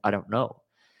responding with, I don't know.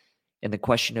 And the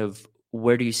question of,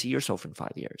 where do you see yourself in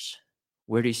 5 years?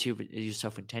 Where do you see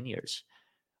yourself in 10 years?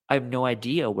 I have no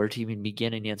idea where to even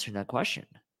begin in answering that question.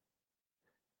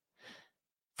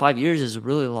 5 years is a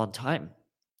really long time,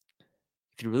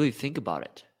 if you really think about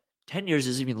it. 10 years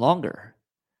is even longer.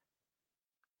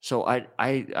 So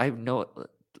I know.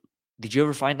 Did you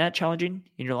ever find that challenging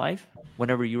in your life?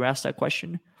 Whenever you were asked that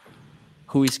question,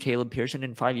 who is Caleb Pearson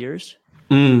in 5 years?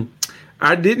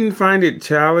 I didn't find it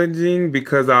challenging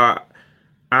because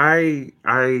I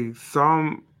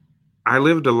saw I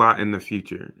lived a lot in the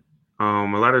future. A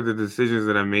lot of the decisions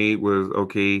that I made was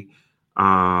okay.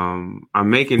 I'm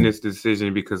making this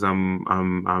decision because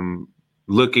I'm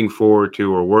looking forward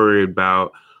to or worried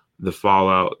about the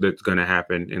fallout that's going to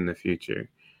happen in the future.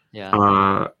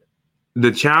 Yeah.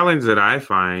 The challenge that I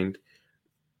find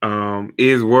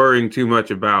is worrying too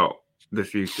much about the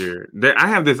future. I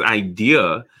have this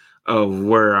idea of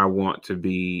where I want to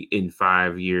be in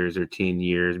 5 years or 10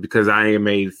 years because I am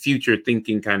a future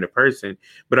thinking kind of person.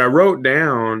 But I wrote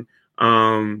down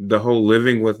the whole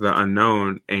living with the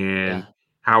unknown and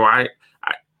how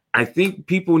I think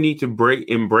people need to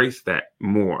embrace that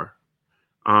more.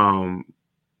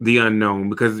 The unknown,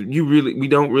 because we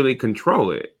don't really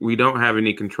control it. We don't have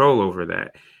any control over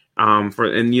that.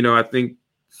 I think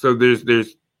so.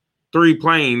 There's 3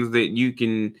 planes that you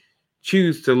can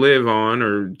choose to live on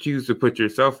or choose to put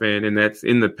yourself in, and that's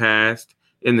in the past,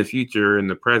 in the future, in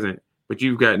the present. But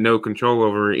you've got no control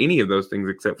over any of those things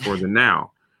except for the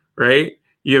now, right?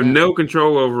 You have no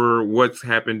control over what's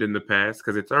happened in the past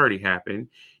because it's already happened.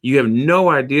 You have no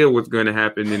idea what's going to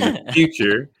happen in the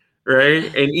future, right?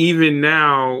 And even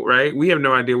now, right, we have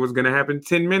no idea what's going to happen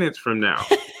 10 minutes from now.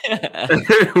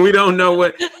 We don't know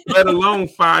what, let alone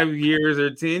 5 years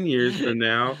or 10 years from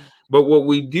now. But what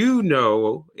we do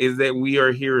know is that we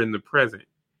are here in the present.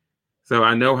 So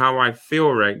I know how I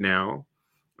feel right now.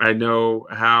 I know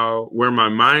where my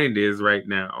mind is right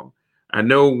now. I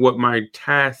know what my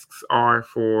tasks are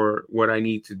for what I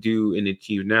need to do and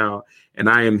achieve now. And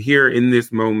I am here in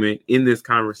this moment, in this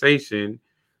conversation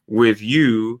with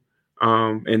you.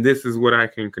 And this is what I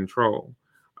can control.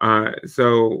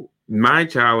 So my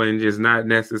challenge is not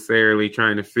necessarily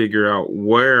trying to figure out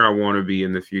where I want to be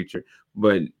in the future,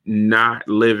 but not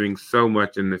living so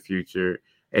much in the future,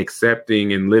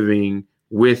 accepting and living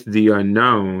with the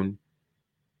unknown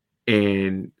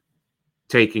and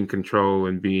taking control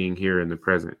and being here in the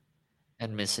present.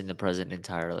 And missing the present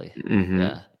entirely. Mm-hmm.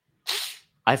 Yeah.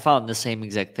 I found the same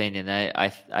exact thing, and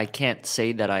I can't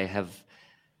say that I have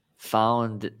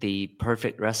found the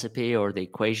perfect recipe or the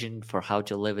equation for how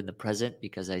to live in the present,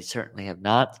 because I certainly have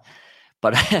not.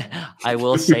 But I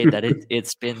will say that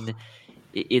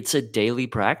it's a daily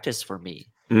practice for me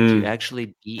to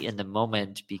actually be in the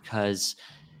moment, because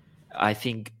I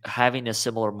think having a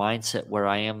similar mindset where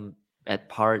I am at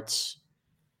parts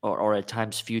or at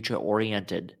times future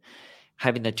oriented,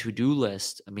 having the to-do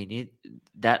list, I mean,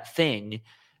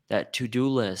 that to-do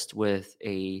list with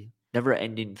a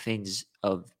never-ending things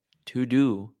of to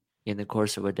do in the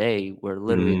course of a day, where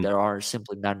literally there are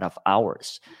simply not enough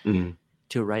hours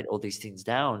to write all these things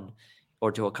down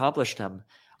or to accomplish them.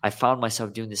 I found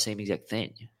myself doing the same exact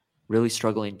thing, really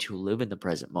struggling to live in the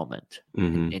present moment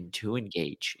and to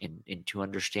engage and to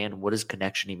understand what does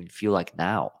connection even feel like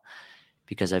now,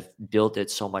 because I've built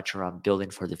it so much around building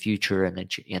for the future and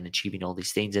achieving all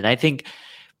these things. And I think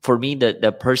for me,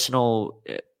 the personal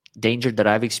danger that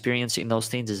I've experienced in those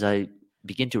things is I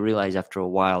begin to realize after a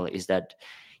while is that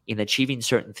in achieving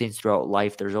certain things throughout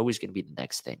life, there's always going to be the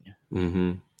next thing.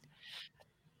 And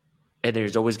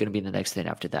there's always going to be the next thing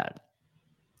after that.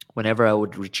 Whenever I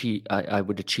would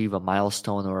achieve a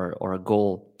milestone or a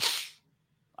goal,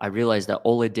 I realized that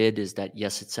all it did is that,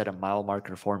 yes, it set a mile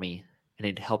marker for me, and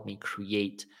it helped me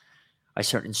create a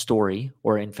certain story,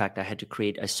 or in fact, I had to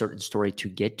create a certain story to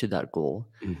get to that goal.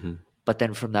 But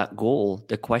then from that goal,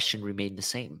 the question remained the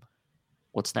same.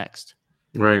 What's next?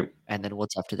 Right. And then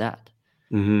what's after that?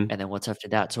 Mm-hmm. And then what's after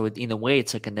that? So in a way,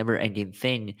 it's like a never ending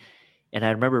thing. And I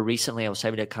remember recently I was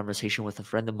having a conversation with a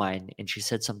friend of mine, and she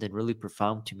said something really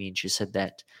profound to me. And she said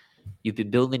that you've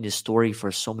been building this story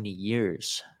for so many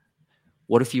years.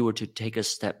 What if you were to take a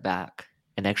step back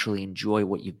and actually enjoy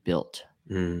what you built?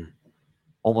 Mm.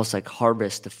 Almost like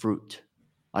harvest the fruit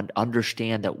and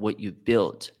understand that what you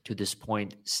built to this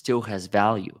point still has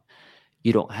value.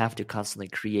 You don't have to constantly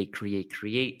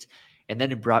create. And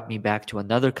then it brought me back to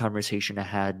another conversation I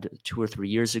had 2 or 3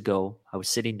 years ago. I was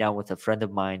sitting down with a friend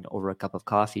of mine over a cup of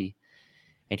coffee,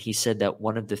 and he said that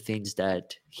one of the things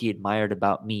that he admired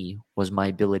about me was my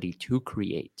ability to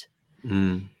create.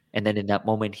 Mm. And then in that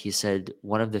moment, he said,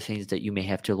 one of the things that you may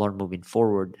have to learn moving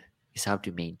forward is how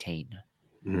to maintain,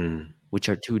 which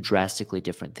are two drastically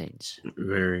different things.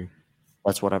 Very.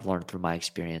 That's what I've learned through my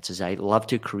experiences. I love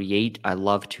to create. I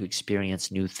love to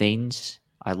experience new things.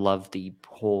 I love the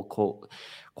whole quote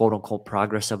unquote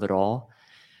progress of it all.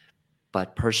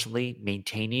 But personally,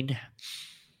 maintaining,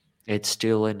 it's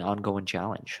still an ongoing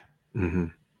challenge. Mm-hmm.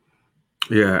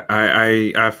 Yeah,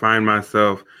 I find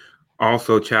myself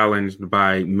also challenged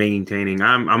by maintaining.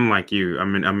 I'm like you.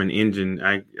 I'm an engine.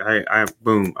 I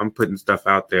boom. I'm putting stuff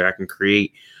out there. I can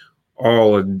create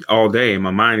all day. My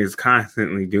mind is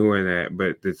constantly doing that,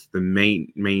 but it's the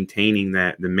maintaining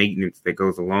that, the maintenance that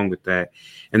goes along with that.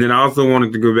 And then I also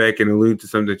wanted to go back and allude to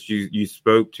something that you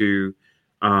spoke to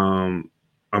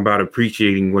about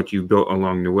appreciating what you built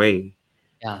along the way.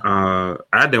 Yeah.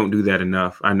 I don't do that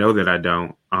enough. I know that I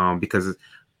don't, because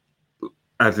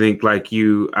I think like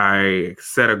you, I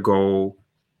set a goal,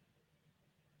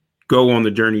 go on the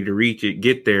journey to reach it,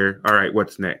 get there. All right,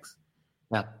 what's next?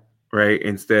 Yeah. Right?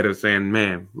 Instead of saying,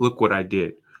 man, look what I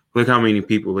did. Look how many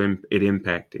people it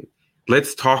impacted.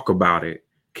 Let's talk about it.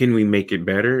 Can we make it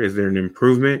better? Is there an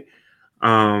improvement?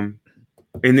 And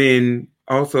then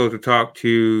also to talk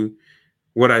to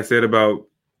what I said about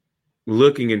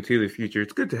looking into the future.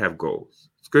 It's good to have goals.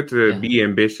 It's good to be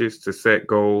ambitious, to set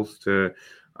goals, to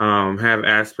have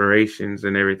aspirations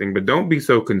and everything. But don't be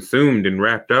so consumed and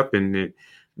wrapped up in it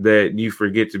that you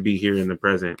forget to be here in the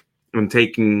present and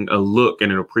taking a look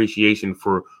and an appreciation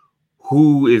for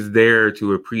who is there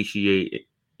to appreciate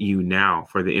you now,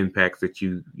 for the impacts that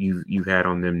you've had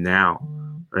on them now,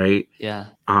 right? Yeah.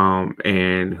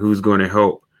 And who's going to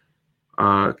help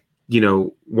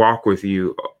walk with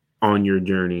you on your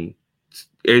journey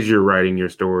as you're writing your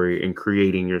story and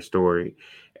creating your story.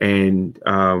 And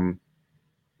that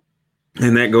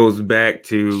goes back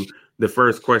to the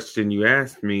first question you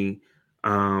asked me,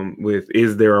 with,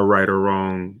 is there a right or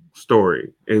wrong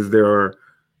story?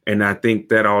 And I think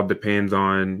that all depends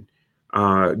on,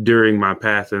 during my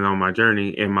path and on my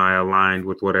journey, am I aligned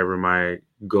with whatever my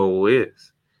goal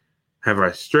is? Have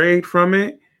I strayed from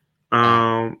it,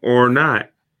 or not?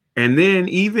 And then,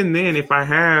 even then, if I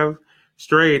have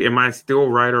strayed, am I still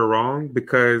right or wrong?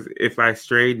 Because if I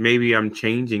strayed, maybe I'm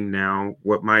changing now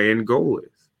what my end goal is.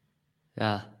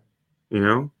 Yeah.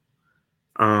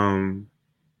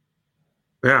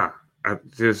 Yeah, I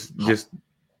just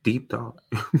deep thought.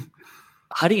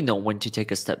 How do you know when to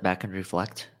take a step back and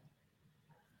reflect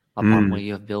upon what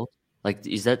you have built? Like,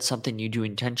 is that something you do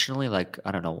intentionally? Like,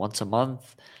 I don't know, once a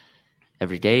month,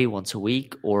 every day, once a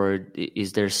week? Or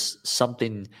is there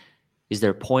something, is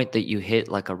there a point that you hit,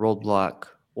 like a roadblock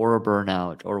or a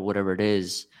burnout or whatever it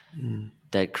is,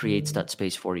 that creates that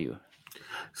space for you?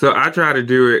 So I try to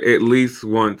do it at least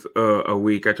once a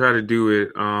week. I try to do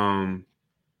it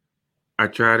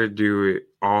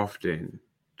often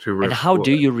to reflect. And how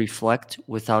do you reflect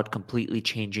without completely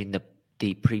changing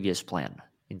the previous plan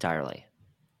entirely?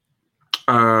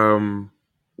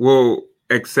 Well,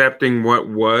 accepting what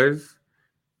was,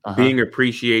 being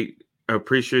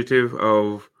appreciative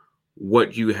of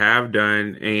what you have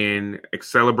done, and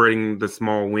celebrating the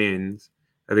small wins.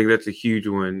 I think that's a huge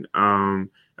one.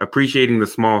 Appreciating the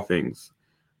small things,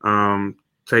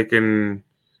 taking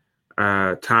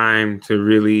time to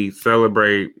really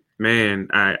celebrate. Man,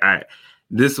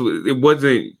 it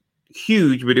wasn't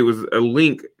huge, but it was a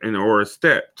link or a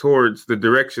step towards the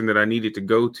direction that I needed to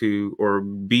go to or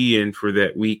be in for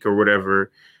that week or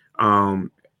whatever.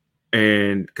 And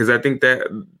because I think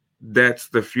that's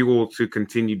the fuel to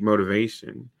continued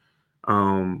motivation.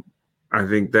 I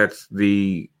think that's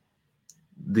the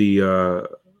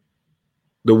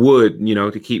wood,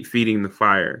 to keep feeding the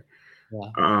fire.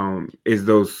 Is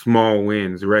those small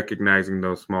wins, recognizing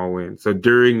those small wins. So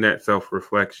during that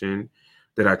self-reflection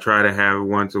that I try to have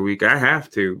once a week, I have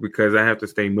to, because I have to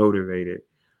stay motivated.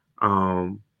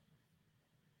 And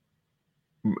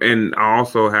I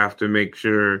also have to make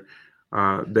sure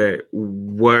that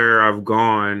where I've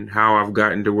gone, how I've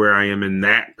gotten to where I am in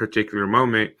that particular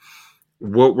moment,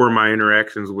 what were my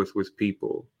interactions with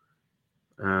people?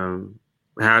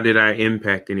 How did I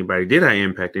impact anybody? Did I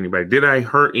impact anybody? Did I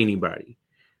hurt anybody?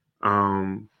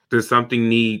 Does something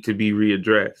need to be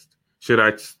readdressed? Should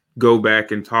I go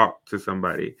back and talk to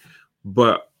somebody?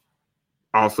 But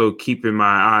also keeping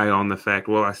my eye on the fact,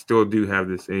 well, I still do have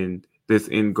this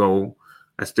end goal.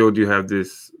 I still do have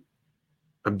this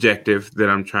objective that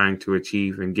I'm trying to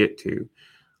achieve and get to.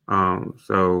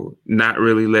 So not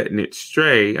really letting it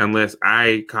stray unless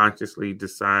I consciously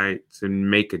decide to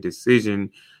make a decision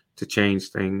to change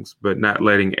things, but not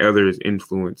letting others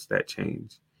influence that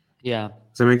change. Yeah.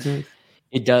 Does that make sense?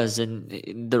 It does.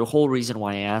 And the whole reason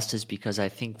why I asked is because I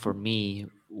think for me,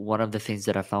 one of the things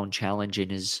that I found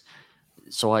challenging is,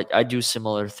 so I do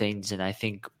similar things. And I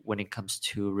think when it comes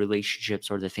to relationships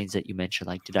or the things that you mentioned,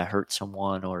 like, did I hurt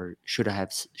someone, or should I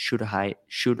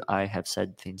have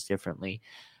said things differently?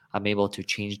 I'm able to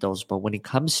change those. But when it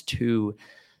comes to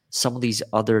some of these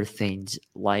other things,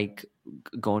 like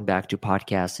going back to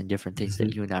podcasts and different things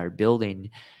that you and I are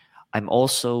building, I'm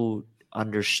also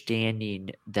understanding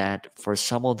that for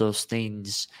some of those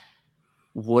things,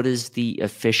 what is the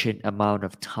efficient amount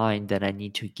of time that I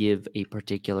need to give a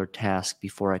particular task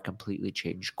before I completely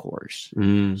change course?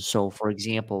 So, for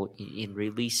example, in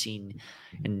releasing,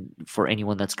 and for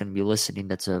anyone that's going to be listening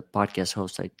that's a podcast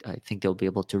host, I think they'll be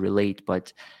able to relate.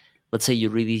 But let's say you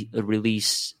really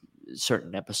release a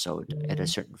certain episode at a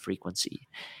certain frequency,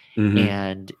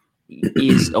 and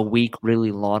is a week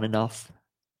really long enough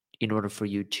in order for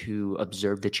you to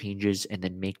observe the changes and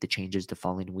then make the changes the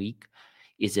following week?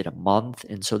 Is it a month?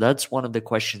 And so that's one of the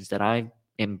questions that I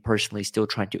am personally still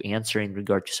trying to answer in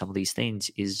regard to some of these things,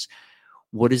 is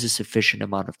what is a sufficient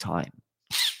amount of time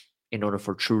in order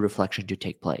for true reflection to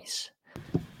take place?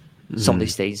 Some of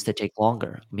these things that take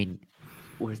longer. I mean,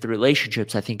 with the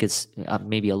relationships, I think it's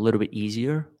maybe a little bit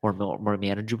easier or more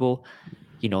manageable.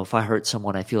 You know, if I hurt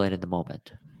someone, I feel it in the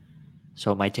moment.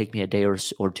 So it might take me a day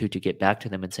or two to get back to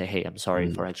them and say, hey, I'm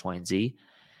sorry for X, Y, and Z.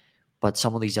 But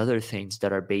some of these other things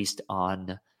that are based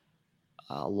on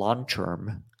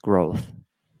long-term growth,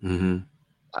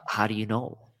 how do you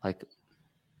know? Like,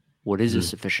 what is a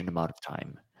sufficient amount of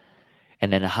time?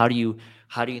 And then how do you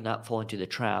not fall into the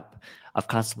trap of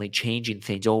constantly changing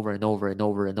things over and over and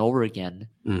over and over again,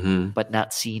 but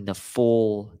not seeing the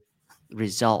full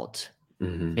result?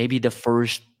 Maybe the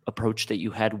first approach that you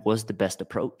had was the best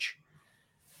approach,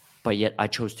 but yet I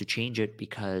chose to change it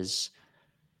because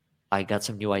I got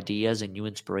some new ideas and new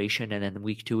inspiration, and then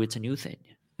week 2, it's a new thing.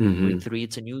 Week 3,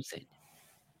 it's a new thing.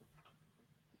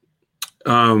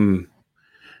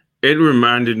 It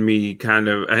reminded me kind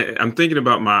of, I'm thinking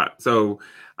about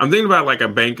like a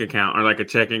bank account or like a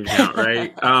checking account,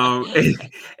 right?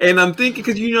 And I'm thinking,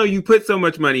 because you put so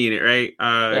much money in it, right?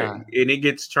 And it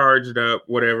gets charged up,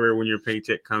 whatever, when your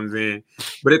paycheck comes in.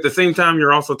 But at the same time,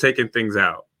 you're also taking things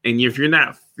out. And if you're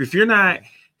not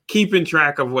keeping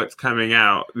track of what's coming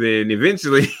out, then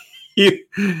eventually,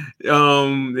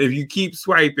 if you keep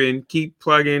swiping, keep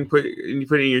plugging, put it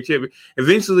in your chip,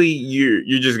 eventually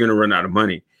you're just gonna run out of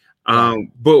money.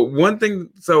 But one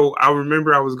thing, so I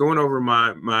remember I was going over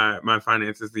my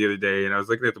finances the other day, and I was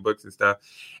looking at the books and stuff,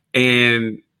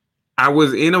 and I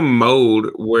was in a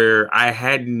mode where I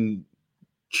hadn't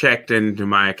checked into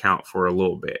my account for a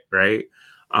little bit, right?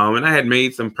 And I had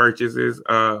made some purchases,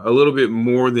 a little bit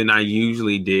more than I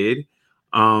usually did.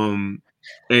 And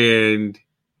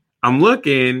I'm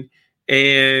looking,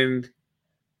 and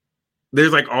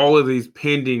there's like all of these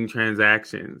pending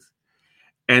transactions.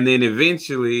 And then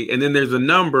there's a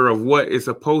number of what is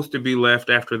supposed to be left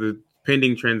after the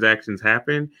pending transactions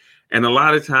happen. And a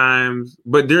lot of times,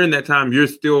 but during that time, you're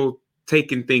still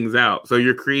taking things out. So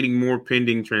you're creating more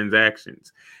pending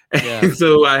transactions. Yeah. And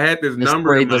so I had this number.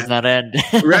 Story does not end.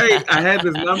 Right. I had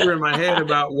this number in my head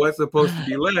about what's supposed to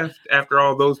be left after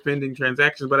all those pending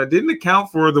transactions, but I didn't account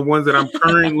for the ones that I'm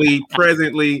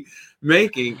presently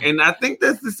making. And I think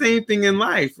that's the same thing in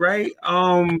life, right?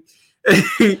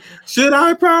 Should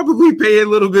I probably pay a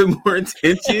little bit more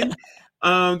attention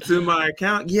to my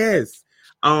account? Yes.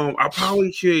 I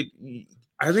probably should.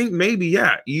 I think maybe,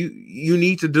 you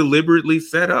need to deliberately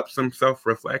set up some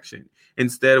self-reflection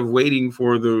instead of waiting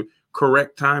for the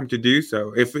correct time to do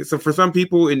so. So for some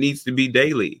people, it needs to be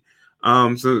daily.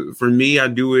 So for me, I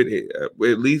do it at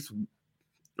least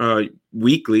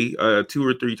weekly, 2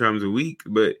 or 3 times a week.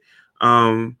 But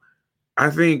I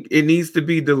think it needs to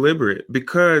be deliberate,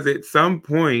 because at some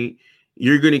point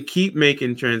you're going to keep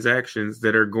making transactions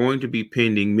that are going to be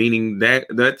pending, meaning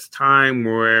that's time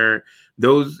where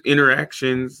those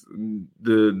interactions,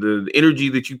 the energy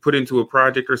that you put into a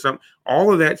project or something,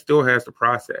 all of that still has to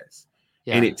process.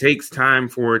 Yeah. And it takes time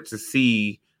for it to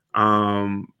see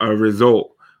a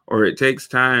result, or it takes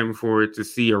time for it to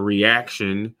see a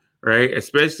reaction, right?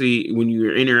 Especially when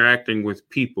you're interacting with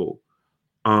people.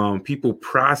 People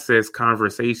process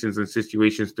conversations and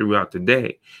situations throughout the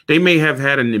day. They may have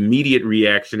had an immediate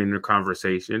reaction in the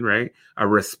conversation, right? A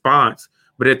response.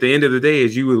 But at the end of the day,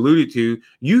 as you alluded to,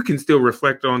 you can still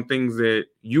reflect on things that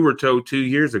you were told 2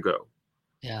 years ago.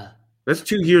 Yeah. That's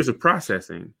 2 years of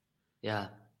processing. Yeah.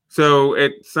 So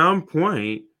at some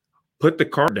point, put the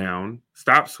card down,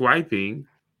 stop swiping,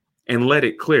 and let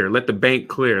it clear. Let the bank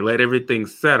clear. Let everything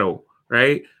settle,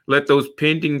 right? Let those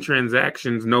pending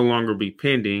transactions no longer be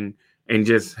pending and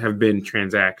just have been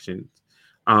transactions,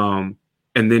 and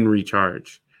then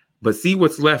recharge. But see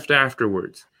what's left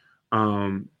afterwards.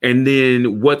 And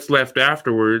then what's left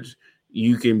afterwards,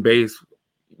 you can base,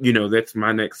 that's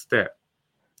my next step.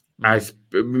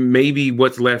 Maybe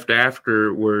what's left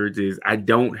afterwards is I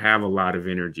don't have a lot of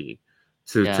energy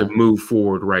to move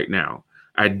forward right now.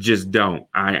 I just don't.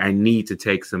 I need to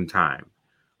take some time.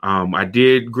 I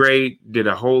did great, did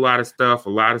a whole lot of stuff. A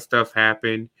lot of stuff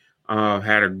happened.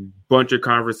 Had a bunch of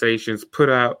conversations, put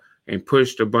out and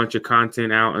pushed a bunch of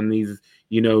content out on these,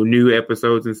 new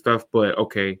episodes and stuff. But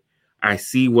okay, I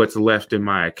see what's left in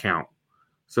my account.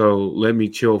 So let me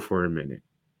chill for a minute.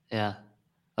 Yeah,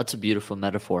 that's a beautiful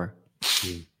metaphor.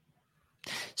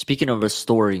 Speaking of a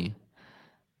story,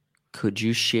 could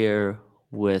you share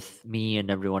with me and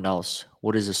everyone else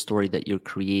what is a story that you're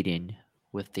creating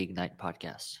with the Ignite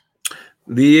podcast?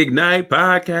 The Ignite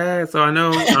podcast. So I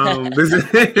know it's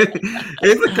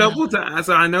a couple times.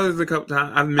 So I know there's a couple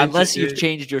times I've mentioned. Unless you've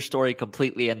changed your story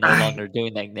completely and no longer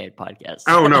doing the Ignite podcast.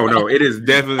 Oh no, it is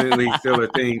definitely still a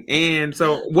thing. And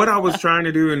so what I was trying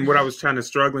to do and what I was trying to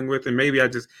struggling with, and maybe I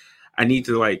need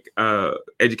to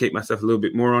educate myself a little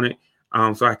bit more on it.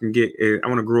 So I can I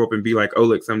want to grow up and be like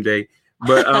Oleg someday.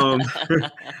 But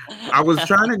I was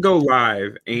trying to go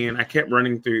live and I kept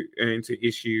running into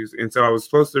issues. And so I was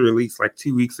supposed to release like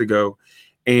 2 weeks ago,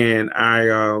 and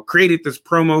I created this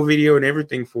promo video and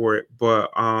everything for it. But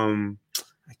I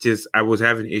was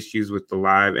having issues with the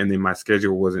live, and then my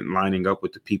schedule wasn't lining up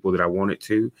with the people that I wanted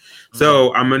to. Mm-hmm.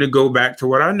 So I'm going to go back to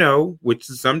what I know,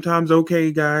 which is sometimes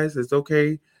okay, guys. It's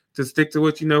okay to stick to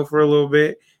what you know for a little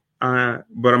bit. But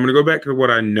I'm going to go back to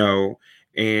what I know.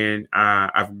 And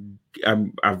I've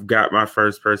got my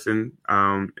first person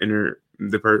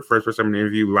first person I'm going to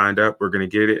interview lined up. We're going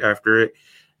to get it after it.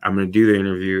 I'm going to do the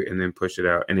interview and then push it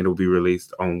out, and it'll be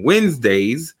released on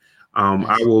Wednesdays.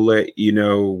 I will let you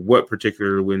know what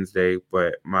particular Wednesday,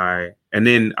 and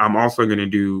then I'm also going to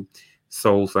do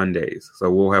Soul Sundays.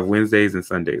 So we'll have Wednesdays and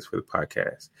Sundays for the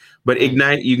podcast. But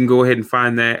Ignite, you can go ahead and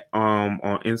find that on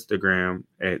Instagram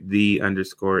at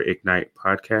 _Ignite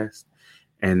podcast.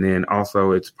 And then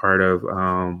also it's part of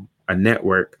a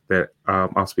network that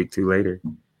I'll speak to later.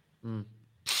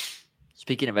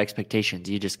 Speaking of expectations,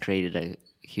 you just created a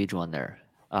huge one there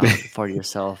for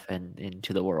yourself and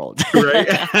into the world. Right?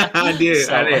 I did.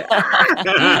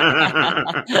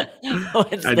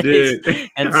 I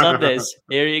did. And Sundays.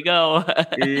 Here you go.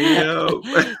 Yep.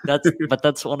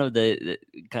 That's one of the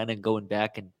kind of going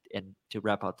back and to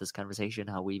wrap out this conversation,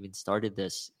 how we even started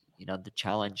this, the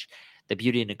challenge. The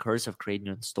beauty and the curse of creating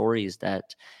a story is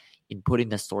that in putting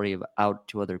the story out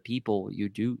to other people, you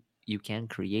can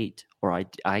create, or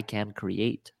I can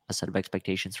create a set of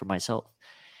expectations for myself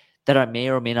that I may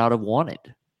or may not have wanted.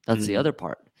 That's the other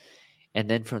part. And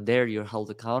then from there, you're held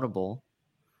accountable,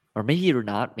 or maybe you're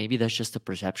not. Maybe that's just a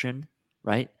perception,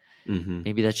 right? Mm-hmm.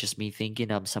 Maybe that's just me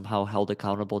thinking I'm somehow held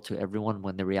accountable to everyone,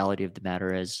 when the reality of the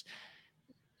matter is,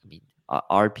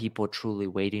 are people truly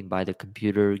waiting by the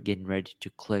computer, getting ready to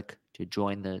click to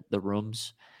join the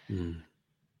rooms?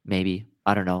 Maybe.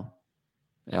 I don't know.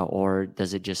 Or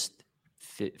does it just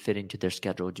fit into their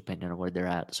schedule depending on where they're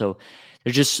at? So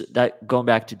there's just that, going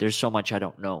back to, there's so much I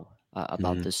don't know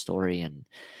about this story and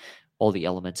all the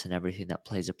elements and everything that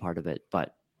plays a part of it.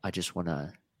 But I want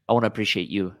to appreciate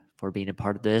you for being a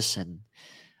part of this. And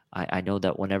I know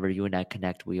that whenever you and I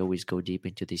connect, we always go deep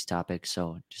into these topics.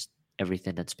 So just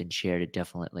everything that's been shared, it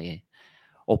definitely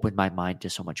opened my mind to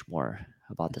so much more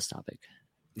about this topic.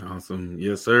 Awesome.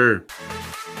 Yes, sir.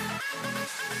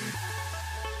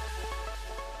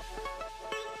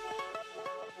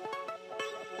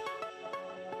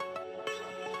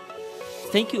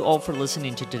 Thank you all for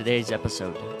listening to today's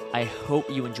episode. I hope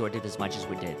you enjoyed it as much as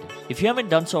we did. If you haven't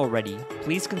done so already,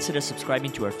 please consider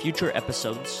subscribing to our future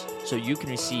episodes so you can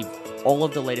receive all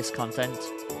of the latest content.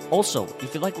 Also,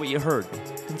 if you like what you heard,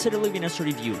 consider leaving us a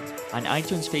review on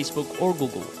iTunes, Facebook, or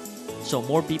Google so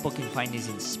more people can find these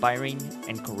inspiring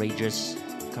and courageous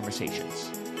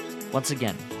conversations. Once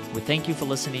again, we thank you for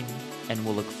listening, and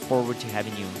we'll look forward to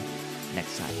having you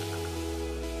next time.